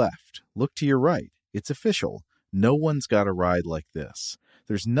to your left. Look to your right. It's official. No one's got a ride like this.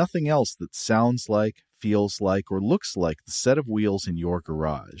 There's nothing else that sounds like, feels like, or looks like the set of wheels in your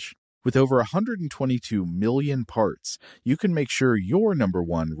garage. With over 122 million parts, you can make sure your number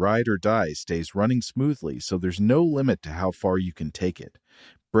one ride or die stays running smoothly, so there's no limit to how far you can take it.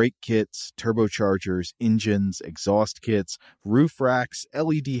 Brake kits, turbochargers, engines, exhaust kits, roof racks,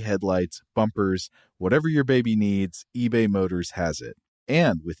 LED headlights, bumpers, whatever your baby needs, eBay Motors has it.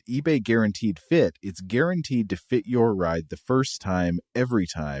 And with eBay Guaranteed Fit, it's guaranteed to fit your ride the first time, every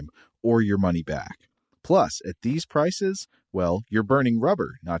time, or your money back. Plus, at these prices, well, you're burning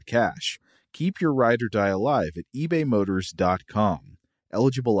rubber, not cash. Keep your ride or die alive at ebaymotors.com.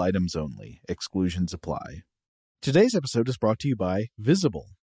 Eligible items only. Exclusions apply. Today's episode is brought to you by Visible.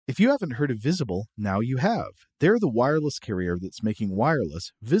 If you haven't heard of Visible, now you have. They're the wireless carrier that's making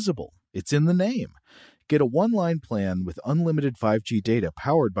wireless visible. It's in the name. Get a one-line plan with unlimited 5G data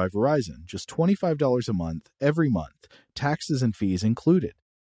powered by Verizon, just $25 a month, every month, taxes and fees included.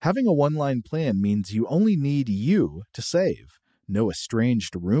 Having a one-line plan means you only need you to save. No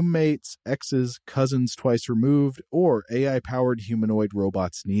estranged roommates, exes, cousins twice removed, or AI-powered humanoid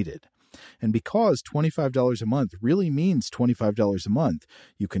robots needed. And because $25 a month really means $25 a month,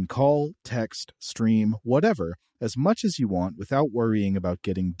 you can call, text, stream, whatever, as much as you want without worrying about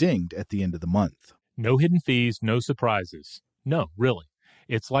getting dinged at the end of the month. No hidden fees, no surprises. No, really.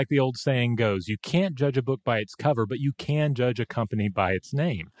 It's like the old saying goes, you can't judge a book by its cover, but you can judge a company by its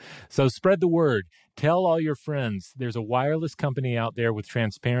name. So spread the word. Tell all your friends there's a wireless company out there with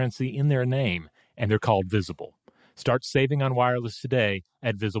transparency in their name, and they're called Visible. Start saving on wireless today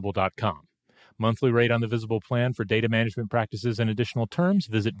at Visible.com. Monthly rate on the Visible plan for data management practices and additional terms,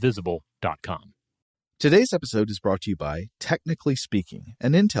 visit Visible.com. Today's episode is brought to you by Technically Speaking,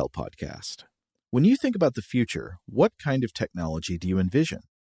 an Intel podcast. When you think about the future, what kind of technology do you envision?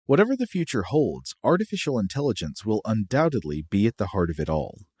 Whatever the future holds, artificial intelligence will undoubtedly be at the heart of it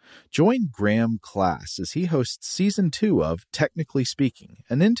all. Join Graham Class as he hosts Season 2 of Technically Speaking,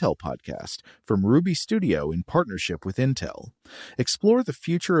 an Intel podcast from Ruby Studio in partnership with Intel. Explore the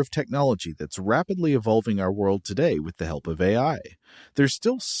future of technology that's rapidly evolving our world today with the help of AI. There's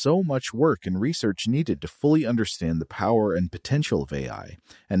still so much work and research needed to fully understand the power and potential of AI,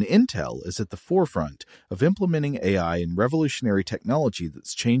 and Intel is at the forefront of implementing AI in revolutionary technology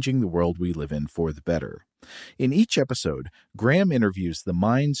that's changing the world we live in for the better. In each episode, Graham interviews the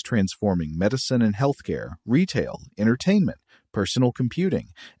minds transforming medicine and healthcare, retail, entertainment, personal computing,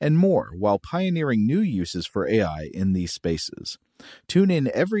 and more while pioneering new uses for AI in these spaces. Tune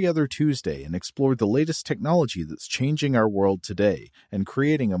in every other Tuesday and explore the latest technology that's changing our world today and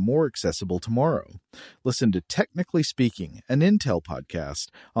creating a more accessible tomorrow. Listen to Technically Speaking, an Intel podcast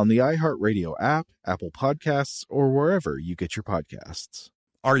on the iHeartRadio app, Apple Podcasts, or wherever you get your podcasts.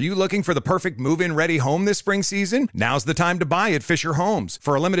 Are you looking for the perfect move-in ready home this spring season? Now's the time to buy at Fisher Homes.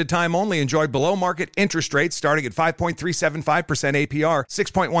 For a limited time only, enjoy below-market interest rates starting at 5.375% APR,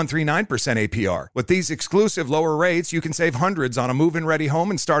 6.139% APR. With these exclusive lower rates, you can save hundreds on a move-in ready home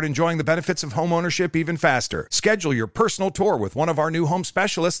and start enjoying the benefits of home ownership even faster. Schedule your personal tour with one of our new home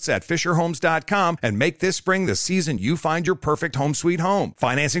specialists at FisherHomes.com and make this spring the season you find your perfect home sweet home.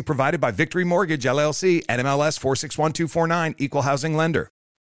 Financing provided by Victory Mortgage, LLC, NMLS 461249, Equal Housing Lender.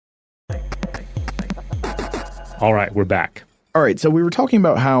 All right, we're back. All right, so we were talking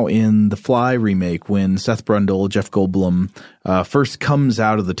about how in the Fly remake, when Seth Brundle, Jeff Goldblum, first comes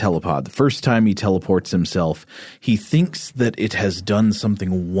out of the telepod, the first time he teleports himself, he thinks that it has done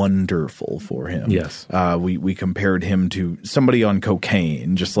something wonderful for him. Yes. We compared him to somebody on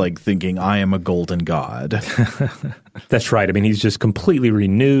cocaine, just like thinking, I am a golden god. That's right. I mean, he's just completely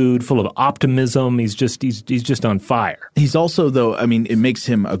renewed, full of optimism. He's just on fire. He's also, though, I mean, it makes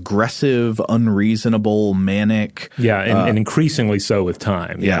him aggressive, unreasonable, manic. Yeah, and increasingly so with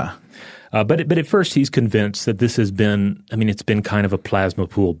time. Yeah. But at first he's convinced that this has been, I mean, it's been kind of a plasma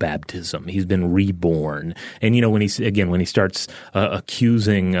pool baptism. He's been reborn. And, you know, when he starts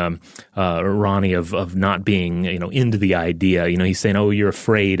accusing Ronnie of not being, you know, into the idea, you know, he's saying, oh, you're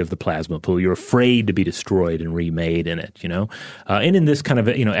afraid of the plasma pool. You're afraid to be destroyed and remade in it, you know. And in this kind of,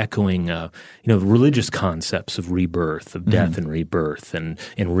 you know, echoing, you know, religious concepts of rebirth, of death and rebirth and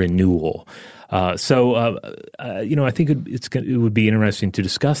renewal. You know, I think it would be interesting to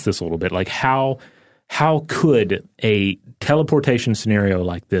discuss this a little bit, like how could a teleportation scenario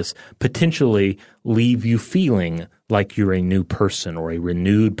like this potentially leave you feeling like you're a new person or a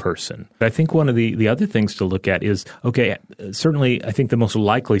renewed person? I think one of the other things to look at is, okay, certainly I think the most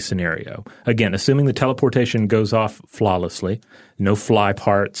likely scenario, again, assuming the teleportation goes off flawlessly, no fly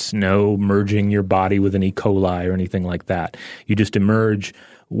parts, no merging your body with an E. coli or anything like that. You just emerge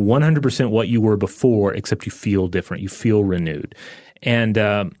 100% what you were before, except you feel different. You feel renewed. And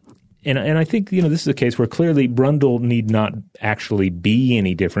I think, you know, this is a case where clearly Brundle need not actually be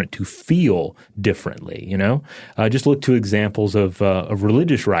any different to feel differently, you know? Just look to examples of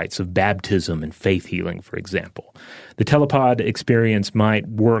religious rites, of baptism and faith healing, for example. The telepod experience might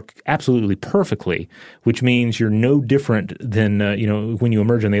work absolutely perfectly, which means you're no different than, you know, when you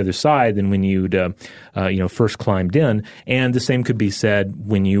emerge on the other side than when you'd, you know, first climbed in. And the same could be said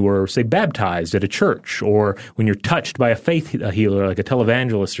when you were, say, baptized at a church or when you're touched by a faith healer like a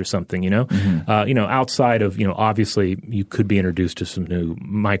televangelist or something, you know? You know, outside of, you know, obviously you could be introduced to some new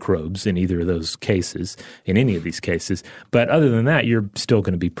microbes in either of those cases, in any of these cases. But other than that, you're still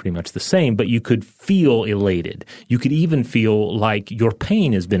going to be pretty much the same, but you could feel elated. You could could even feel like your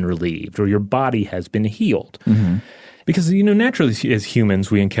pain has been relieved or your body has been healed. Mm-hmm. Because, naturally as humans,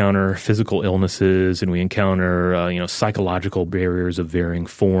 we encounter physical illnesses and we encounter, psychological barriers of varying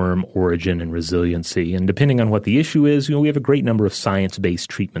form, origin, and resiliency. And depending on what the issue is, we have a great number of science-based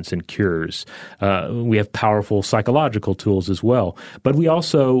treatments and cures. We have powerful psychological tools as well. But we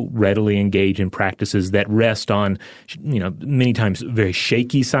also readily engage in practices that rest on, many times very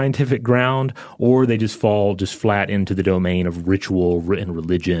shaky scientific ground, or they just fall flat into the domain of ritual and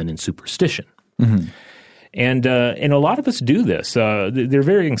religion and superstition. Mm-hmm. And a lot of us do this. There are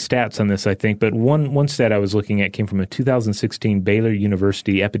varying stats on this, I think, but one stat I was looking at came from a 2016 Baylor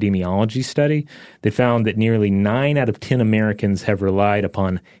University epidemiology study that found that nearly 9 out of 10 Americans have relied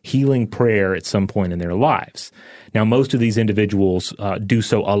upon healing prayer at some point in their lives. Now, most of these individuals do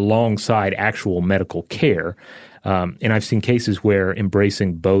so alongside actual medical care. And I've seen cases where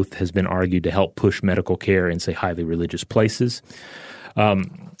embracing both has been argued to help push medical care in, say, highly religious places.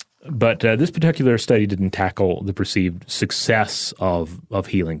 But this particular study didn't tackle the perceived success of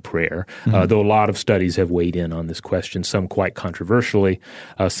healing prayer, though a lot of studies have weighed in on this question, some quite controversially.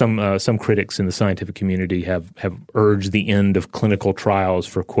 Some critics in the scientific community have urged the end of clinical trials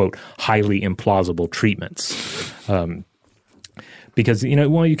for, quote, highly implausible treatments. Because,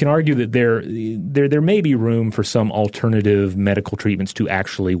 you can argue that there may be room for some alternative medical treatments to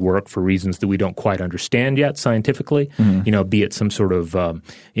actually work for reasons that we don't quite understand yet scientifically, be it some sort of,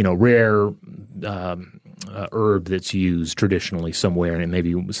 rare herb that's used traditionally somewhere, and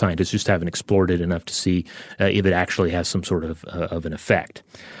maybe scientists just haven't explored it enough to see if it actually has some sort of an effect.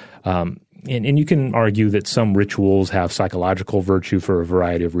 And you can argue that some rituals have psychological virtue for a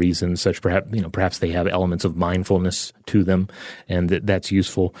variety of reasons, such perhaps they have elements of mindfulness to them, and that's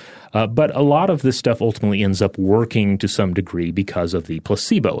useful. But a lot of this stuff ultimately ends up working to some degree because of the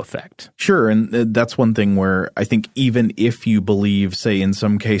placebo effect. Sure, and that's one thing where I think even if you believe, say, in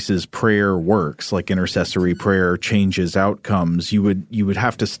some cases prayer works, like intercessory prayer changes outcomes, you would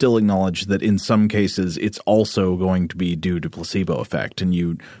have to still acknowledge that in some cases it's also going to be due to placebo effect, and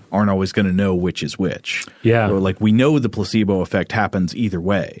you aren't always going to know which is which. Yeah. Or like we know the placebo effect happens either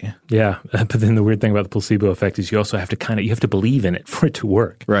way. Yeah, but then the weird thing about the placebo effect is you also have to you have to believe in it for it to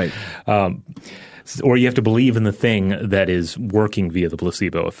work. Right. Or you have to believe in the thing that is working via the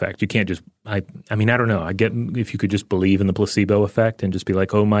placebo effect. You can't just I don't know. I get if you could just believe in the placebo effect and just be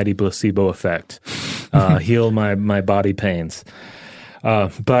like, oh, mighty placebo effect, heal my body pains.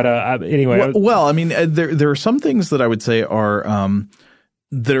 Anyway. Well, there are some things that I would say are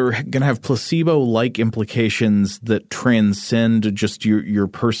that are going to have placebo-like implications that transcend just your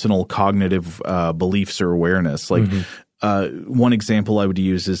personal cognitive beliefs or awareness. Like one example I would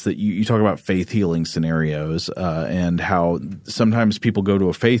use is that you talk about faith healing scenarios and how sometimes people go to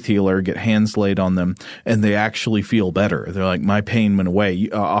a faith healer, get hands laid on them, and they actually feel better. They're like, my pain went away.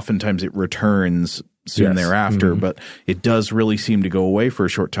 Oftentimes it returns soon thereafter, but it does really seem to go away for a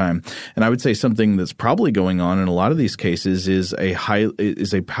short time. And I would say something that's probably going on in a lot of these cases is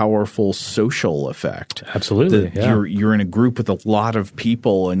a powerful social effect. Absolutely. You're in a group with a lot of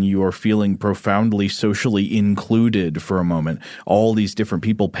people and you are feeling profoundly socially included for a moment. All these different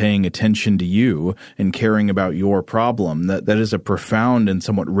people paying attention to you and caring about your problem. That is a profound and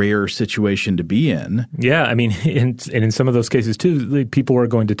somewhat rare situation to be in. Yeah, and in some of those cases too, people are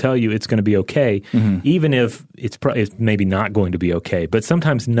going to tell you it's going to be okay. Even if it's maybe not going to be okay. But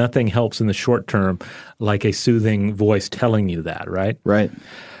sometimes nothing helps in the short term like a soothing voice telling you that, right? Right.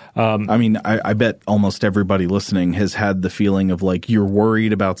 I bet almost everybody listening has had the feeling of like you're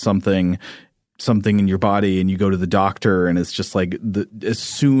worried about something in your body and you go to the doctor and it's just like as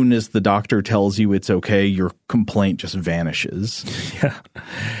soon as the doctor tells you it's okay, your complaint just vanishes.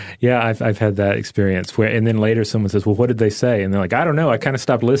 Yeah, I've had that experience and then later someone says, well, what did they say? And they're like, I don't know. I kind of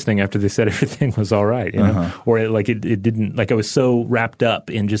stopped listening after they said everything was all right. You know? Or it didn't, like I was so wrapped up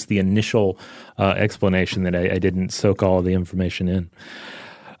in just the initial explanation that I didn't soak all the information in.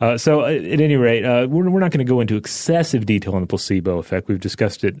 So at any rate, we're not going to go into excessive detail on the placebo effect. We've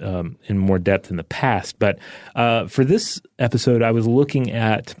discussed it in more depth in the past. But for this episode, I was looking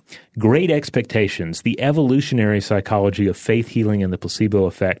at Great Expectations, the evolutionary psychology of faith healing and the placebo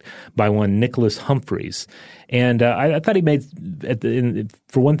effect by one Nicholas Humphreys. And I thought he made,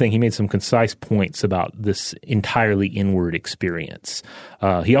 for one thing, he made some concise points about this entirely inward experience.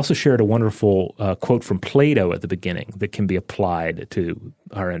 He also shared a wonderful quote from Plato at the beginning that can be applied to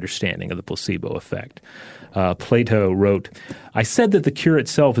our understanding of the placebo effect. Plato wrote, I said that the cure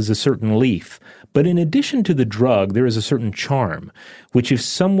itself is a certain leaf, but in addition to the drug, there is a certain charm, which if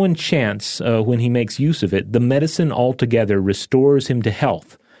someone chants when he makes use of it, the medicine altogether restores him to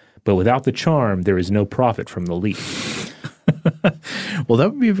health. but without the charm, there is no profit from the leap. Well,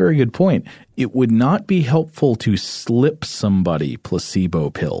 that would be a very good point. It would not be helpful to slip somebody placebo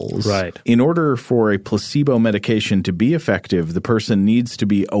pills. Right. In order for a placebo medication to be effective, the person needs to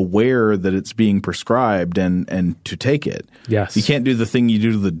be aware that it's being prescribed and to take it. Yes. You can't do the thing you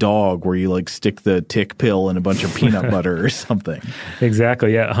do to the dog where you like stick the tick pill in a bunch of peanut butter or something.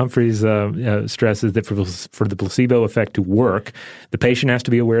 Exactly. Yeah. Humphreys stresses that for the placebo effect to work, the patient has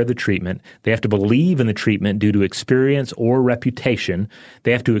to be aware of the treatment. They have to believe in the treatment due to experience or reputation.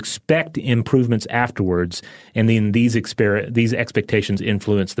 They have to expect improvements afterwards, and then these expectations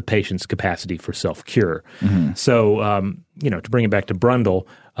influence the patient's capacity for self-cure. Mm-hmm. So, to bring it back to Brundle,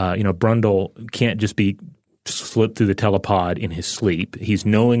 Brundle can't just be slipped through the telepod in his sleep. He's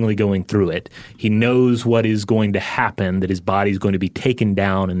knowingly going through it. He knows what is going to happen, that his body is going to be taken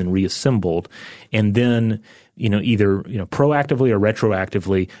down and then reassembled, and then either proactively or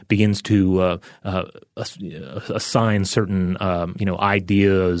retroactively begins to assign certain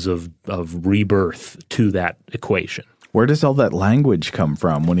ideas of rebirth to that equation. Where does all that language come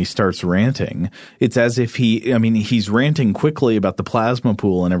from when he starts ranting? It's as if he's ranting quickly about the plasma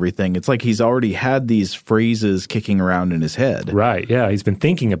pool and everything. It's like he's already had these phrases kicking around in his head. Right, yeah. He's been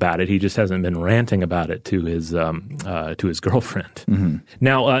thinking about it. He just hasn't been ranting about it to his girlfriend. Mm-hmm.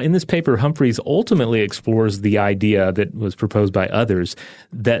 Now, in this paper, Humphreys ultimately explores the idea that was proposed by others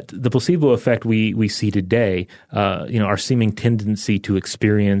that the placebo effect we see today, our seeming tendency to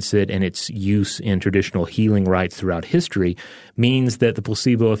experience it and its use in traditional healing rites throughout history means that the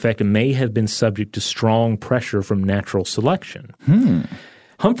placebo effect may have been subject to strong pressure from natural selection.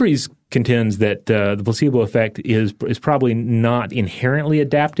 Humphreys contends that the placebo effect is probably not inherently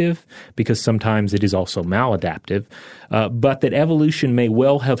adaptive because sometimes it is also maladaptive, but that evolution may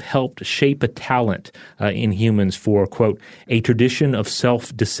well have helped shape a talent in humans for, quote, a tradition of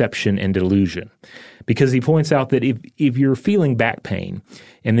self-deception and delusion. Because he points out that if you're feeling back pain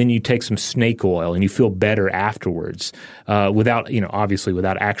and then you take some snake oil and you feel better afterwards, without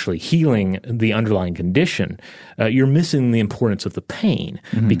actually healing the underlying condition, you're missing the importance of the pain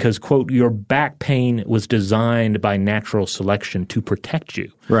because, quote, your back pain was designed by natural selection to protect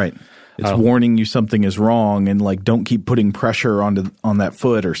you. Right. It's warning you something is wrong and like don't keep putting pressure on that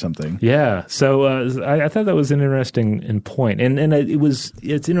foot or something. Yeah. So I thought that was an interesting point, and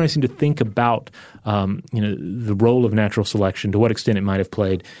it's interesting to think about the role of natural selection, to what extent it might have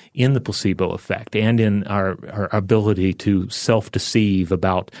played in the placebo effect and in our ability to self-deceive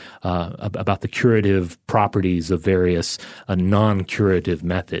about the curative properties of various non-curative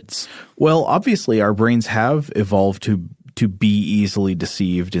methods. Well, obviously our brains have evolved to be easily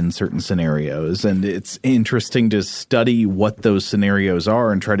deceived in certain scenarios. And it's interesting to study what those scenarios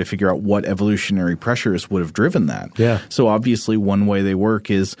are and try to figure out what evolutionary pressures would have driven that. Yeah. So obviously one way they work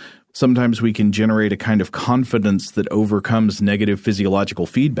is sometimes we can generate a kind of confidence that overcomes negative physiological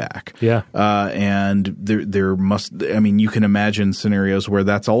feedback. Yeah. And there you can imagine scenarios where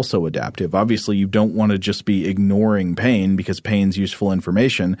that's also adaptive. Obviously, you don't want to just be ignoring pain because pain's useful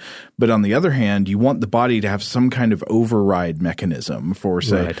information. But on the other hand, you want the body to have some kind of override mechanism for,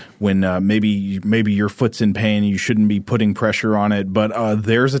 say, when maybe your foot's in pain, you shouldn't be putting pressure on it, but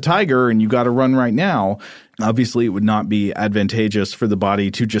there's a tiger and you got to run right now. Obviously, it would not be advantageous for the body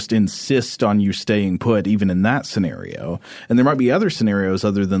to just insist on you staying put even in that scenario. And there might be other scenarios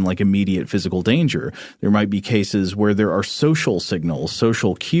other than like immediate physical danger. There might be cases where there are social signals,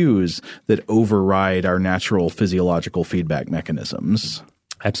 social cues that override our natural physiological feedback mechanisms.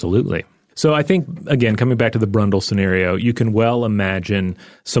 Absolutely. So I think, again, coming back to the Brundle scenario, you can well imagine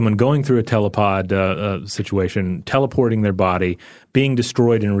someone going through a telepod situation, teleporting their body, being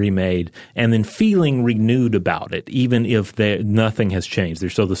destroyed and remade, and then feeling renewed about it, even if nothing has changed. They're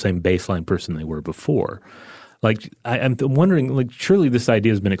still the same baseline person they were before. Like, I'm wondering, like, surely this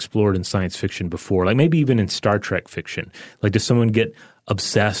idea has been explored in science fiction before, like maybe even in Star Trek fiction. Like, does someone get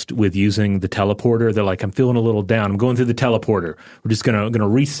obsessed with using the teleporter? They're like, I'm feeling a little down. I'm going through the teleporter. We're just going to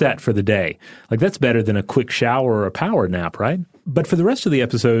reset for the day. Like, that's better than a quick shower or a power nap, right? But for the rest of the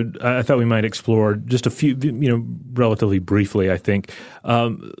episode, I thought we might explore just a few, relatively briefly, I think,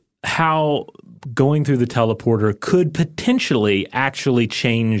 how going through the teleporter could potentially actually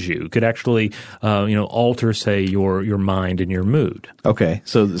change you, could actually, alter, say, your mind and your mood. Okay,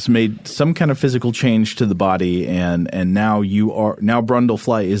 so this made some kind of physical change to the body, and now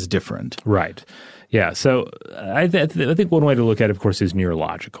Brundlefly is different. Right. Yeah, so I think one way to look at it, of course, is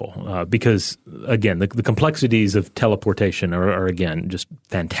neurological, because again, the complexities of teleportation are again just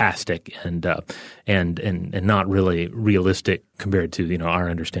fantastic and not really realistic compared to our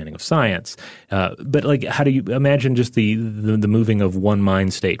understanding of science. But like, how do you imagine just the moving of one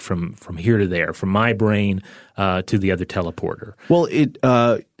mind state from here to there, from my brain to the other teleporter? Well,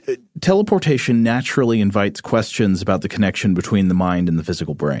 teleportation naturally invites questions about the connection between the mind and the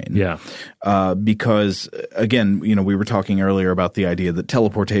physical brain. Yeah. Because, again, we were talking earlier about the idea that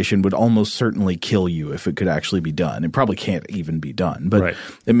teleportation would almost certainly kill you if it could actually be done. It probably can't even be done. But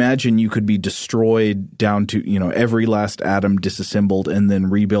imagine you could be destroyed down to, every last atom disassembled and then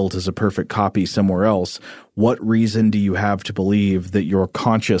rebuilt as a perfect copy somewhere else. What reason do you have to believe that your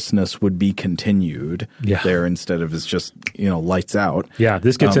consciousness would be continued there instead of it's just, lights out? Yeah,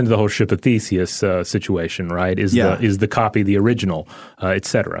 this gets into the whole ship of Theseus situation, right? Is the copy the original, et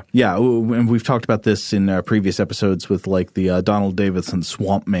cetera? Yeah, and we've talked about this in previous episodes with like the Donald Davidson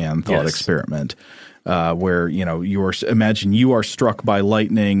Swamp Man thought experiment. Where imagine you are struck by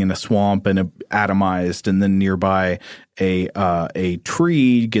lightning in a swamp and atomized, and then nearby a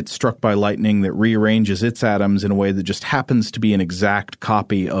tree gets struck by lightning that rearranges its atoms in a way that just happens to be an exact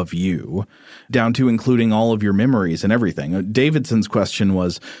copy of you, down to including all of your memories and everything. Davidson's question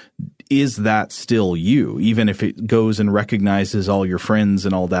was, is that still you, even if it goes and recognizes all your friends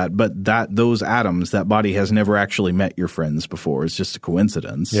and all that? But those atoms, that body has never actually met your friends before. It's just a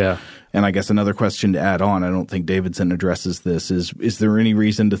coincidence. Yeah. And I guess another question to add on, I don't think Davidson addresses this, is there any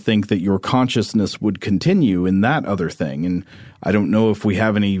reason to think that your consciousness would continue in that other thing? And I don't know if we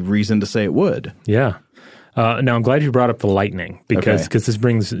have any reason to say it would. Yeah. Now, I'm glad you brought up the lightning because this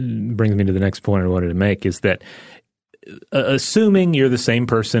brings me to the next point I wanted to make, is that assuming you're the same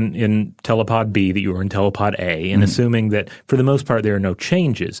person in telepod B that you were in telepod A, and assuming that for the most part there are no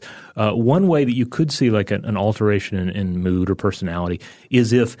changes, one way that you could see like an alteration in mood or personality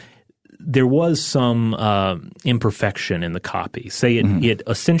is if there was some imperfection in the copy. Say it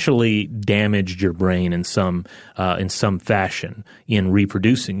essentially damaged your brain in some fashion in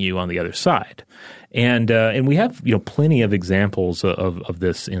reproducing you on the other side. And we have plenty of examples of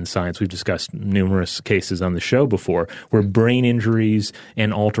this in science. We've discussed numerous cases on the show before where brain injuries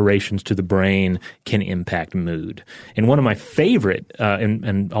and alterations to the brain can impact mood. And one of my favorite,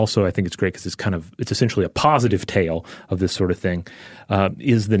 and also I think it's great because it's essentially a positive tale of this sort of thing,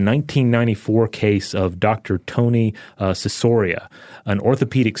 is the 1994 case of Dr. Tony Cisoria, an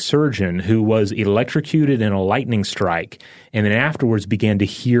orthopedic surgeon who was electrocuted in a lightning strike and then afterwards began to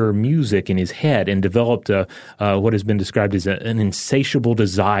hear music in his head and developed what has been described as an insatiable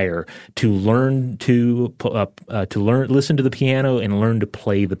desire to learn to listen to the piano and learn to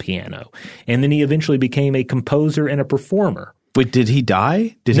play the piano. And then he eventually became a composer and a performer. Wait, did he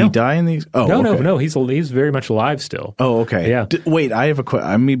die? Did he die in these? Oh, no. He's very much alive still. Oh, okay. Yeah. Wait, I have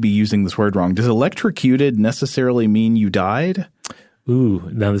I may be using this word wrong. Does electrocuted necessarily mean you died? Ooh,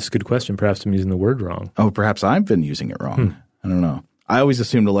 now this is a good question. Perhaps I'm using the word wrong. Oh, perhaps I've been using it wrong. I don't know. I always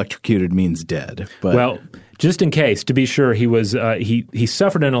assumed electrocuted means dead. But well, just in case, to be sure, he was he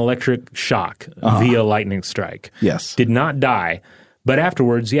suffered an electric shock via lightning strike. Yes. Did not die. But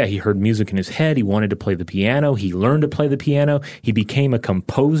afterwards, he heard music in his head. He wanted to play the piano. He learned to play the piano. He became a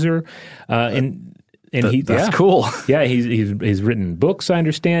composer. That's cool. Yeah, he's written books, I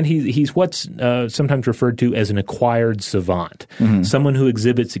understand. He's what's sometimes referred to as an acquired savant, someone who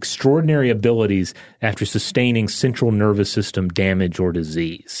exhibits extraordinary abilities after sustaining central nervous system damage or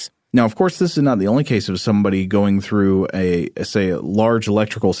disease. Now, of course, this is not the only case of somebody going through a large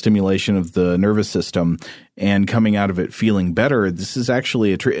electrical stimulation of the nervous system and coming out of it feeling better. This is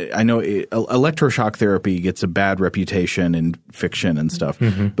actually I know electroshock therapy gets a bad reputation in fiction and stuff,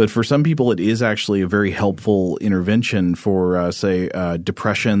 but for some people it is actually a very helpful intervention for,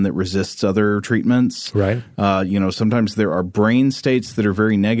 depression that resists other treatments. Right. Sometimes there are brain states that are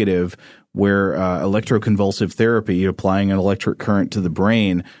very negative where electroconvulsive therapy, applying an electric current to the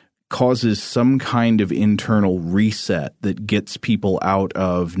brain, causes some kind of internal reset that gets people out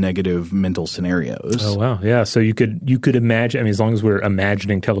of negative mental scenarios. Oh, wow. Yeah. So you could imagine, as long as we're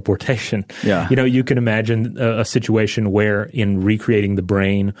imagining teleportation, you can imagine a situation where in recreating the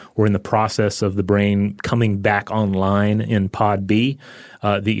brain or in the process of the brain coming back online in pod B,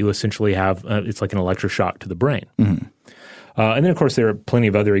 that you essentially have, it's like an electroshock to the brain. And then, of course, there are plenty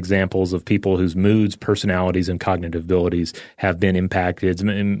of other examples of people whose moods, personalities, and cognitive abilities have been impacted,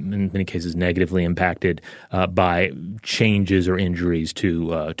 in many cases negatively impacted, by changes or injuries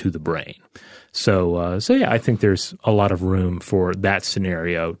to the brain. So I think there's a lot of room for that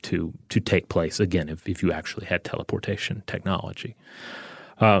scenario to take place, again, if you actually had teleportation technology.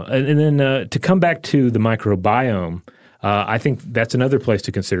 And then to come back to the microbiome, I think that's another place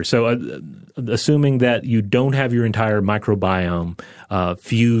to consider. So assuming that you don't have your entire microbiome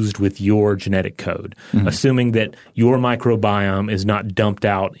fused with your genetic code, assuming that your microbiome is not dumped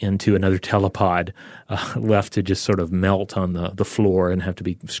out into another telepod left to just sort of melt on the floor and have to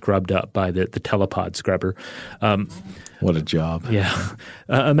be scrubbed up by the telepod scrubber. What a job. Yeah.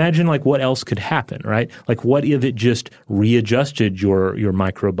 Imagine like what else could happen, right? Like what if it just readjusted your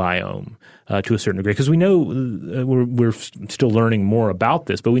microbiome to a certain degree? Because we know we're still learning more about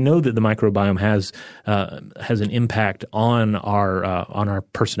this, but we know that the microbiome has an impact on our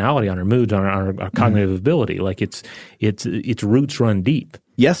personality, on our moods, on our cognitive ability. Like its roots run deep.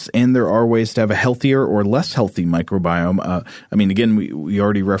 Yes, and there are ways to have a healthier or less healthy microbiome. I mean, again, we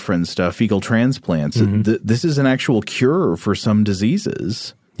already referenced fecal transplants. This is an actual cure for some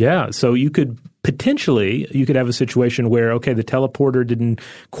diseases. Yeah, so you could have a situation where, okay, the teleporter didn't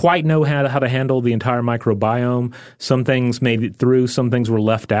quite know how to handle the entire microbiome. Some things made it through, some things were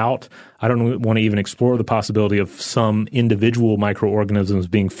left out. I don't want to even explore the possibility of some individual microorganisms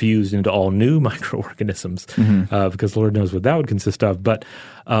being fused into all new microorganisms because Lord knows what that would consist of. But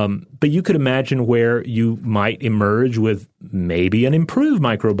you could imagine where you might emerge with maybe an improved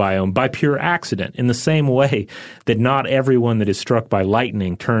microbiome by pure accident, in the same way that not everyone that is struck by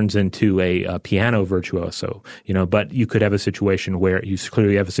lightning turns into a piano virtuoso, but you could have a situation where you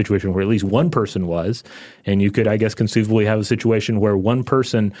clearly have a situation where at least one person was, and you could, I guess, conceivably have a situation where one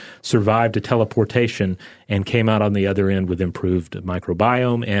person survived a teleportation and came out on the other end with improved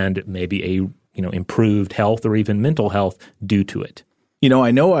microbiome and maybe a improved health or even mental health due to it.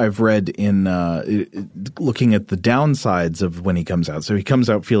 I know I've read in looking at the downsides of when he comes out. So he comes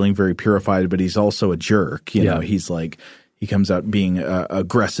out feeling very purified, but he's also a jerk. You know, he's like he comes out being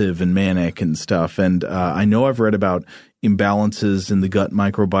aggressive and manic and stuff. And I know I've read about imbalances in the gut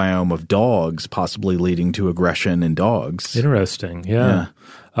microbiome of dogs possibly leading to aggression in dogs. Interesting. Yeah.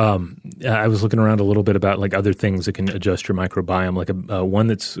 I was looking around a little bit about like other things that can adjust your microbiome. Like one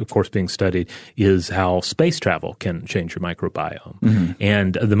that's of course being studied is how space travel can change your microbiome.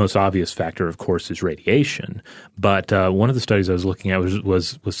 And the most obvious factor, of course, is radiation. But one of the studies I was looking at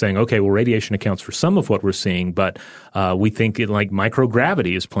was saying, okay, well, radiation accounts for some of what we're seeing, but we think like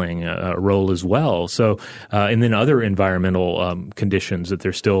microgravity is playing a role as well. So and then other environmental conditions that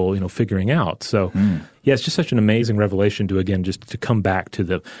they're still figuring out. So. Yeah, it's just such an amazing revelation to come back to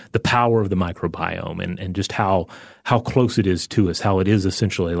the power of the microbiome and just how close it is to us, how it is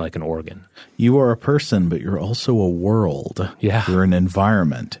essentially like an organ. You are a person, but you're also a world. Yeah. You're an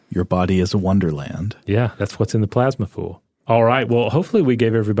environment. Your body is a wonderland. Yeah, that's what's in the plasma pool. All right. Well, hopefully we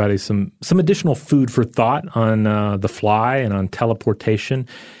gave everybody some additional food for thought on the fly and on teleportation.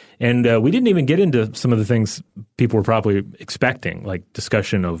 And we didn't even get into some of the things people were probably expecting, like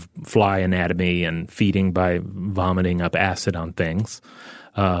discussion of fly anatomy and feeding by vomiting up acid on things.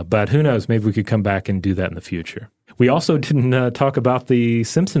 But who knows? Maybe we could come back and do that in the future. We also didn't talk about the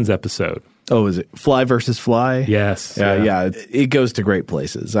Simpsons episode. Oh, is it Fly versus Fly? Yes. Yeah. It goes to great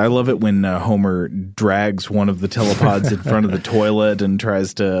places. I love it when Homer drags one of the telepods in front of the toilet and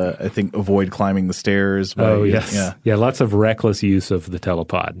tries to, I think, avoid climbing the stairs. Yes. Yeah, lots of reckless use of the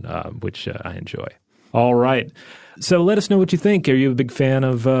telepod, which I enjoy. All right. So let us know what you think. Are you a big fan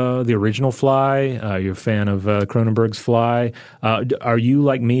of the original Fly? Are you a fan of Cronenberg's Fly? Are you,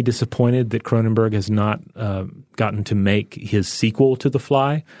 like me, disappointed that Cronenberg has not gotten to make his sequel to The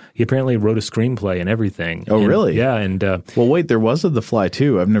Fly? He apparently wrote a screenplay and everything. Oh, really? Yeah. And well, wait, there was The Fly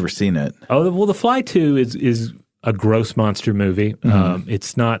 2. I've never seen it. Oh, well, The Fly 2 is a gross monster movie.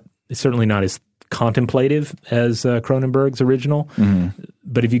 It's certainly not as contemplative as Cronenberg's original.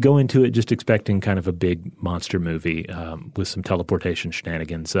 But if you go into it just expecting kind of a big monster movie with some teleportation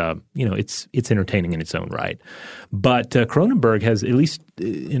shenanigans, it's entertaining in its own right. But Cronenberg has, at least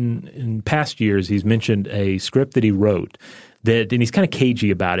in past years, he's mentioned a script that he wrote and he's kind of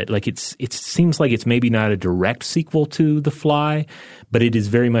cagey about it. Like it seems like it's maybe not a direct sequel to The Fly, but it is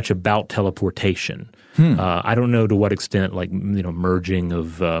very much about teleportation. I don't know to what extent, like merging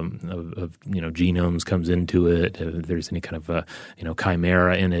of genomes comes into it. If there's any kind of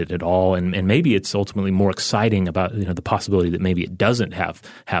chimera in it at all, and maybe it's ultimately more exciting about the possibility that maybe it doesn't have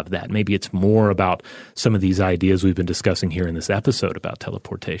that. Maybe it's more about some of these ideas we've been discussing here in this episode about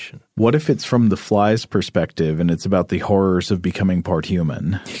teleportation. What if it's from the Fly's perspective and it's about the horrors of becoming part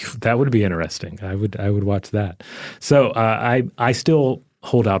human? That would be interesting. I would watch that. So I still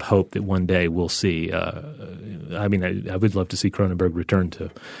hold out hope that one day we'll see. I would love to see Cronenberg return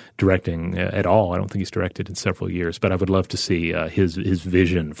to directing at all. I don't think he's directed in several years, but I would love to see his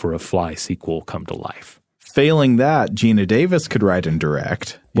vision for a Fly sequel come to life. Failing that, Gina Davis could write and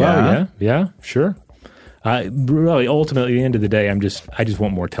direct. Well, yeah, sure. Really, ultimately, at the end of the day, I just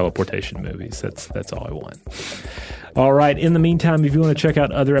want more teleportation movies. That's all I want. All right. In the meantime, if you want to check out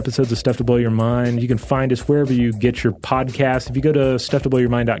other episodes of Stuff to Blow Your Mind, you can find us wherever you get your podcasts. If you go to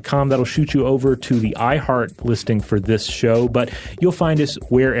stufftoblowyourmind.com, that'll shoot you over to the iHeart listing for this show. But you'll find us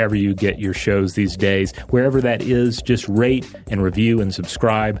wherever you get your shows these days. Wherever that is, just rate and review and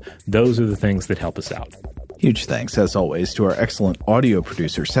subscribe. Those are the things that help us out. Huge thanks, as always, to our excellent audio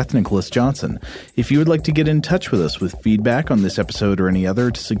producer, Seth Nicholas Johnson. If you would like to get in touch with us with feedback on this episode or any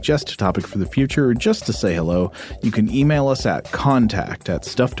other, to suggest a topic for the future, or just to say hello, you can email us at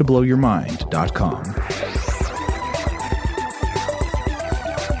contact@stufftoblowyourmind.com.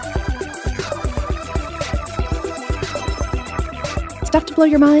 Stuff to Blow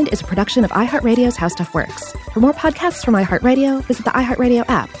Your Mind is a production of iHeartRadio's How Stuff Works. For more podcasts from iHeartRadio, visit the iHeartRadio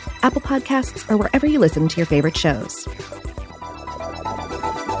app, Apple Podcasts, or wherever you listen to your favorite shows.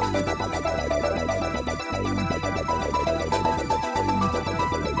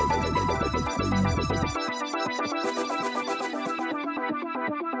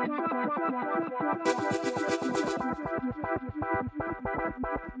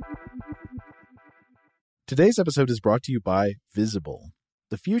 Today's episode is brought to you by Visible.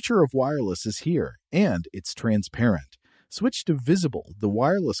 The future of wireless is here, and it's transparent. Switch to Visible, the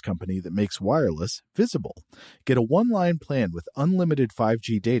wireless company that makes wireless visible. Get a one-line plan with unlimited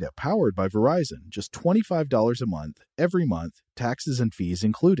 5G data powered by Verizon, just $25 a month, every month, taxes and fees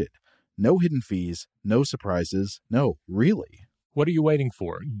included. No hidden fees, no surprises, no, really. What are you waiting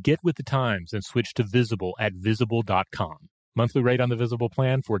for? Get with the times and switch to Visible at Visible.com. Monthly rate on the Visible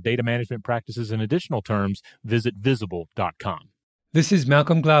plan. For data management practices and additional terms, visit Visible.com. This is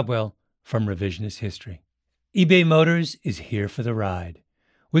Malcolm Gladwell from Revisionist History. eBay Motors is here for the ride.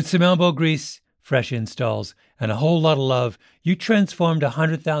 With some elbow grease, fresh installs, and a whole lot of love, you transformed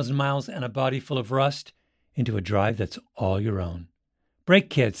 100,000 miles and a body full of rust into a drive that's all your own. Brake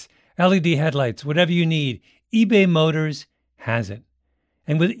kits, LED headlights, whatever you need, eBay Motors has it.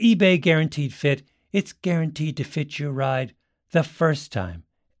 And with eBay Guaranteed Fit, it's guaranteed to fit your ride the first time,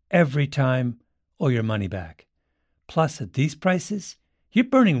 every time, or your money back. Plus, at these prices, you're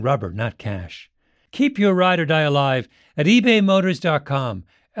burning rubber, not cash. Keep your ride or die alive at ebaymotors.com.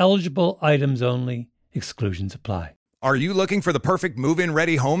 Eligible items only. Exclusions apply. Are you looking for the perfect move-in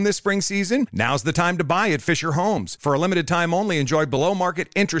ready home this spring season? Now's the time to buy at Fisher Homes. For a limited time only, enjoy below-market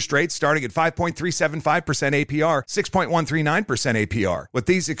interest rates starting at 5.375% APR, 6.139% APR. With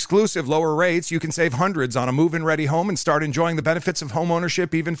these exclusive lower rates, you can save hundreds on a move-in ready home and start enjoying the benefits of home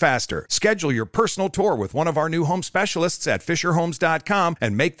ownership even faster. Schedule your personal tour with one of our new home specialists at FisherHomes.com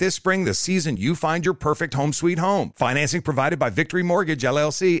and make this spring the season you find your perfect home sweet home. Financing provided by Victory Mortgage,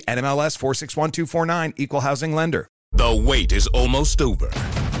 LLC, NMLS 461249, Equal Housing Lender. The wait is almost over.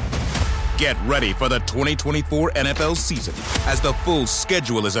 Get ready for the 2024 NFL season as the full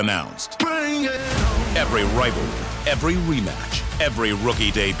schedule is announced. Every rivalry, every rematch, every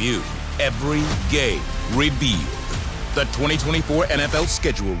rookie debut, every game revealed. The 2024 NFL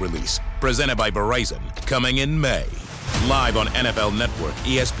schedule release, presented by Verizon, coming in May. Live on NFL Network,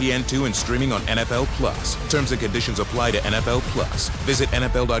 ESPN2, and streaming on NFL Plus. Terms and conditions apply to NFL Plus. Visit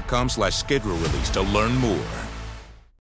NFL.com/schedule release to learn more.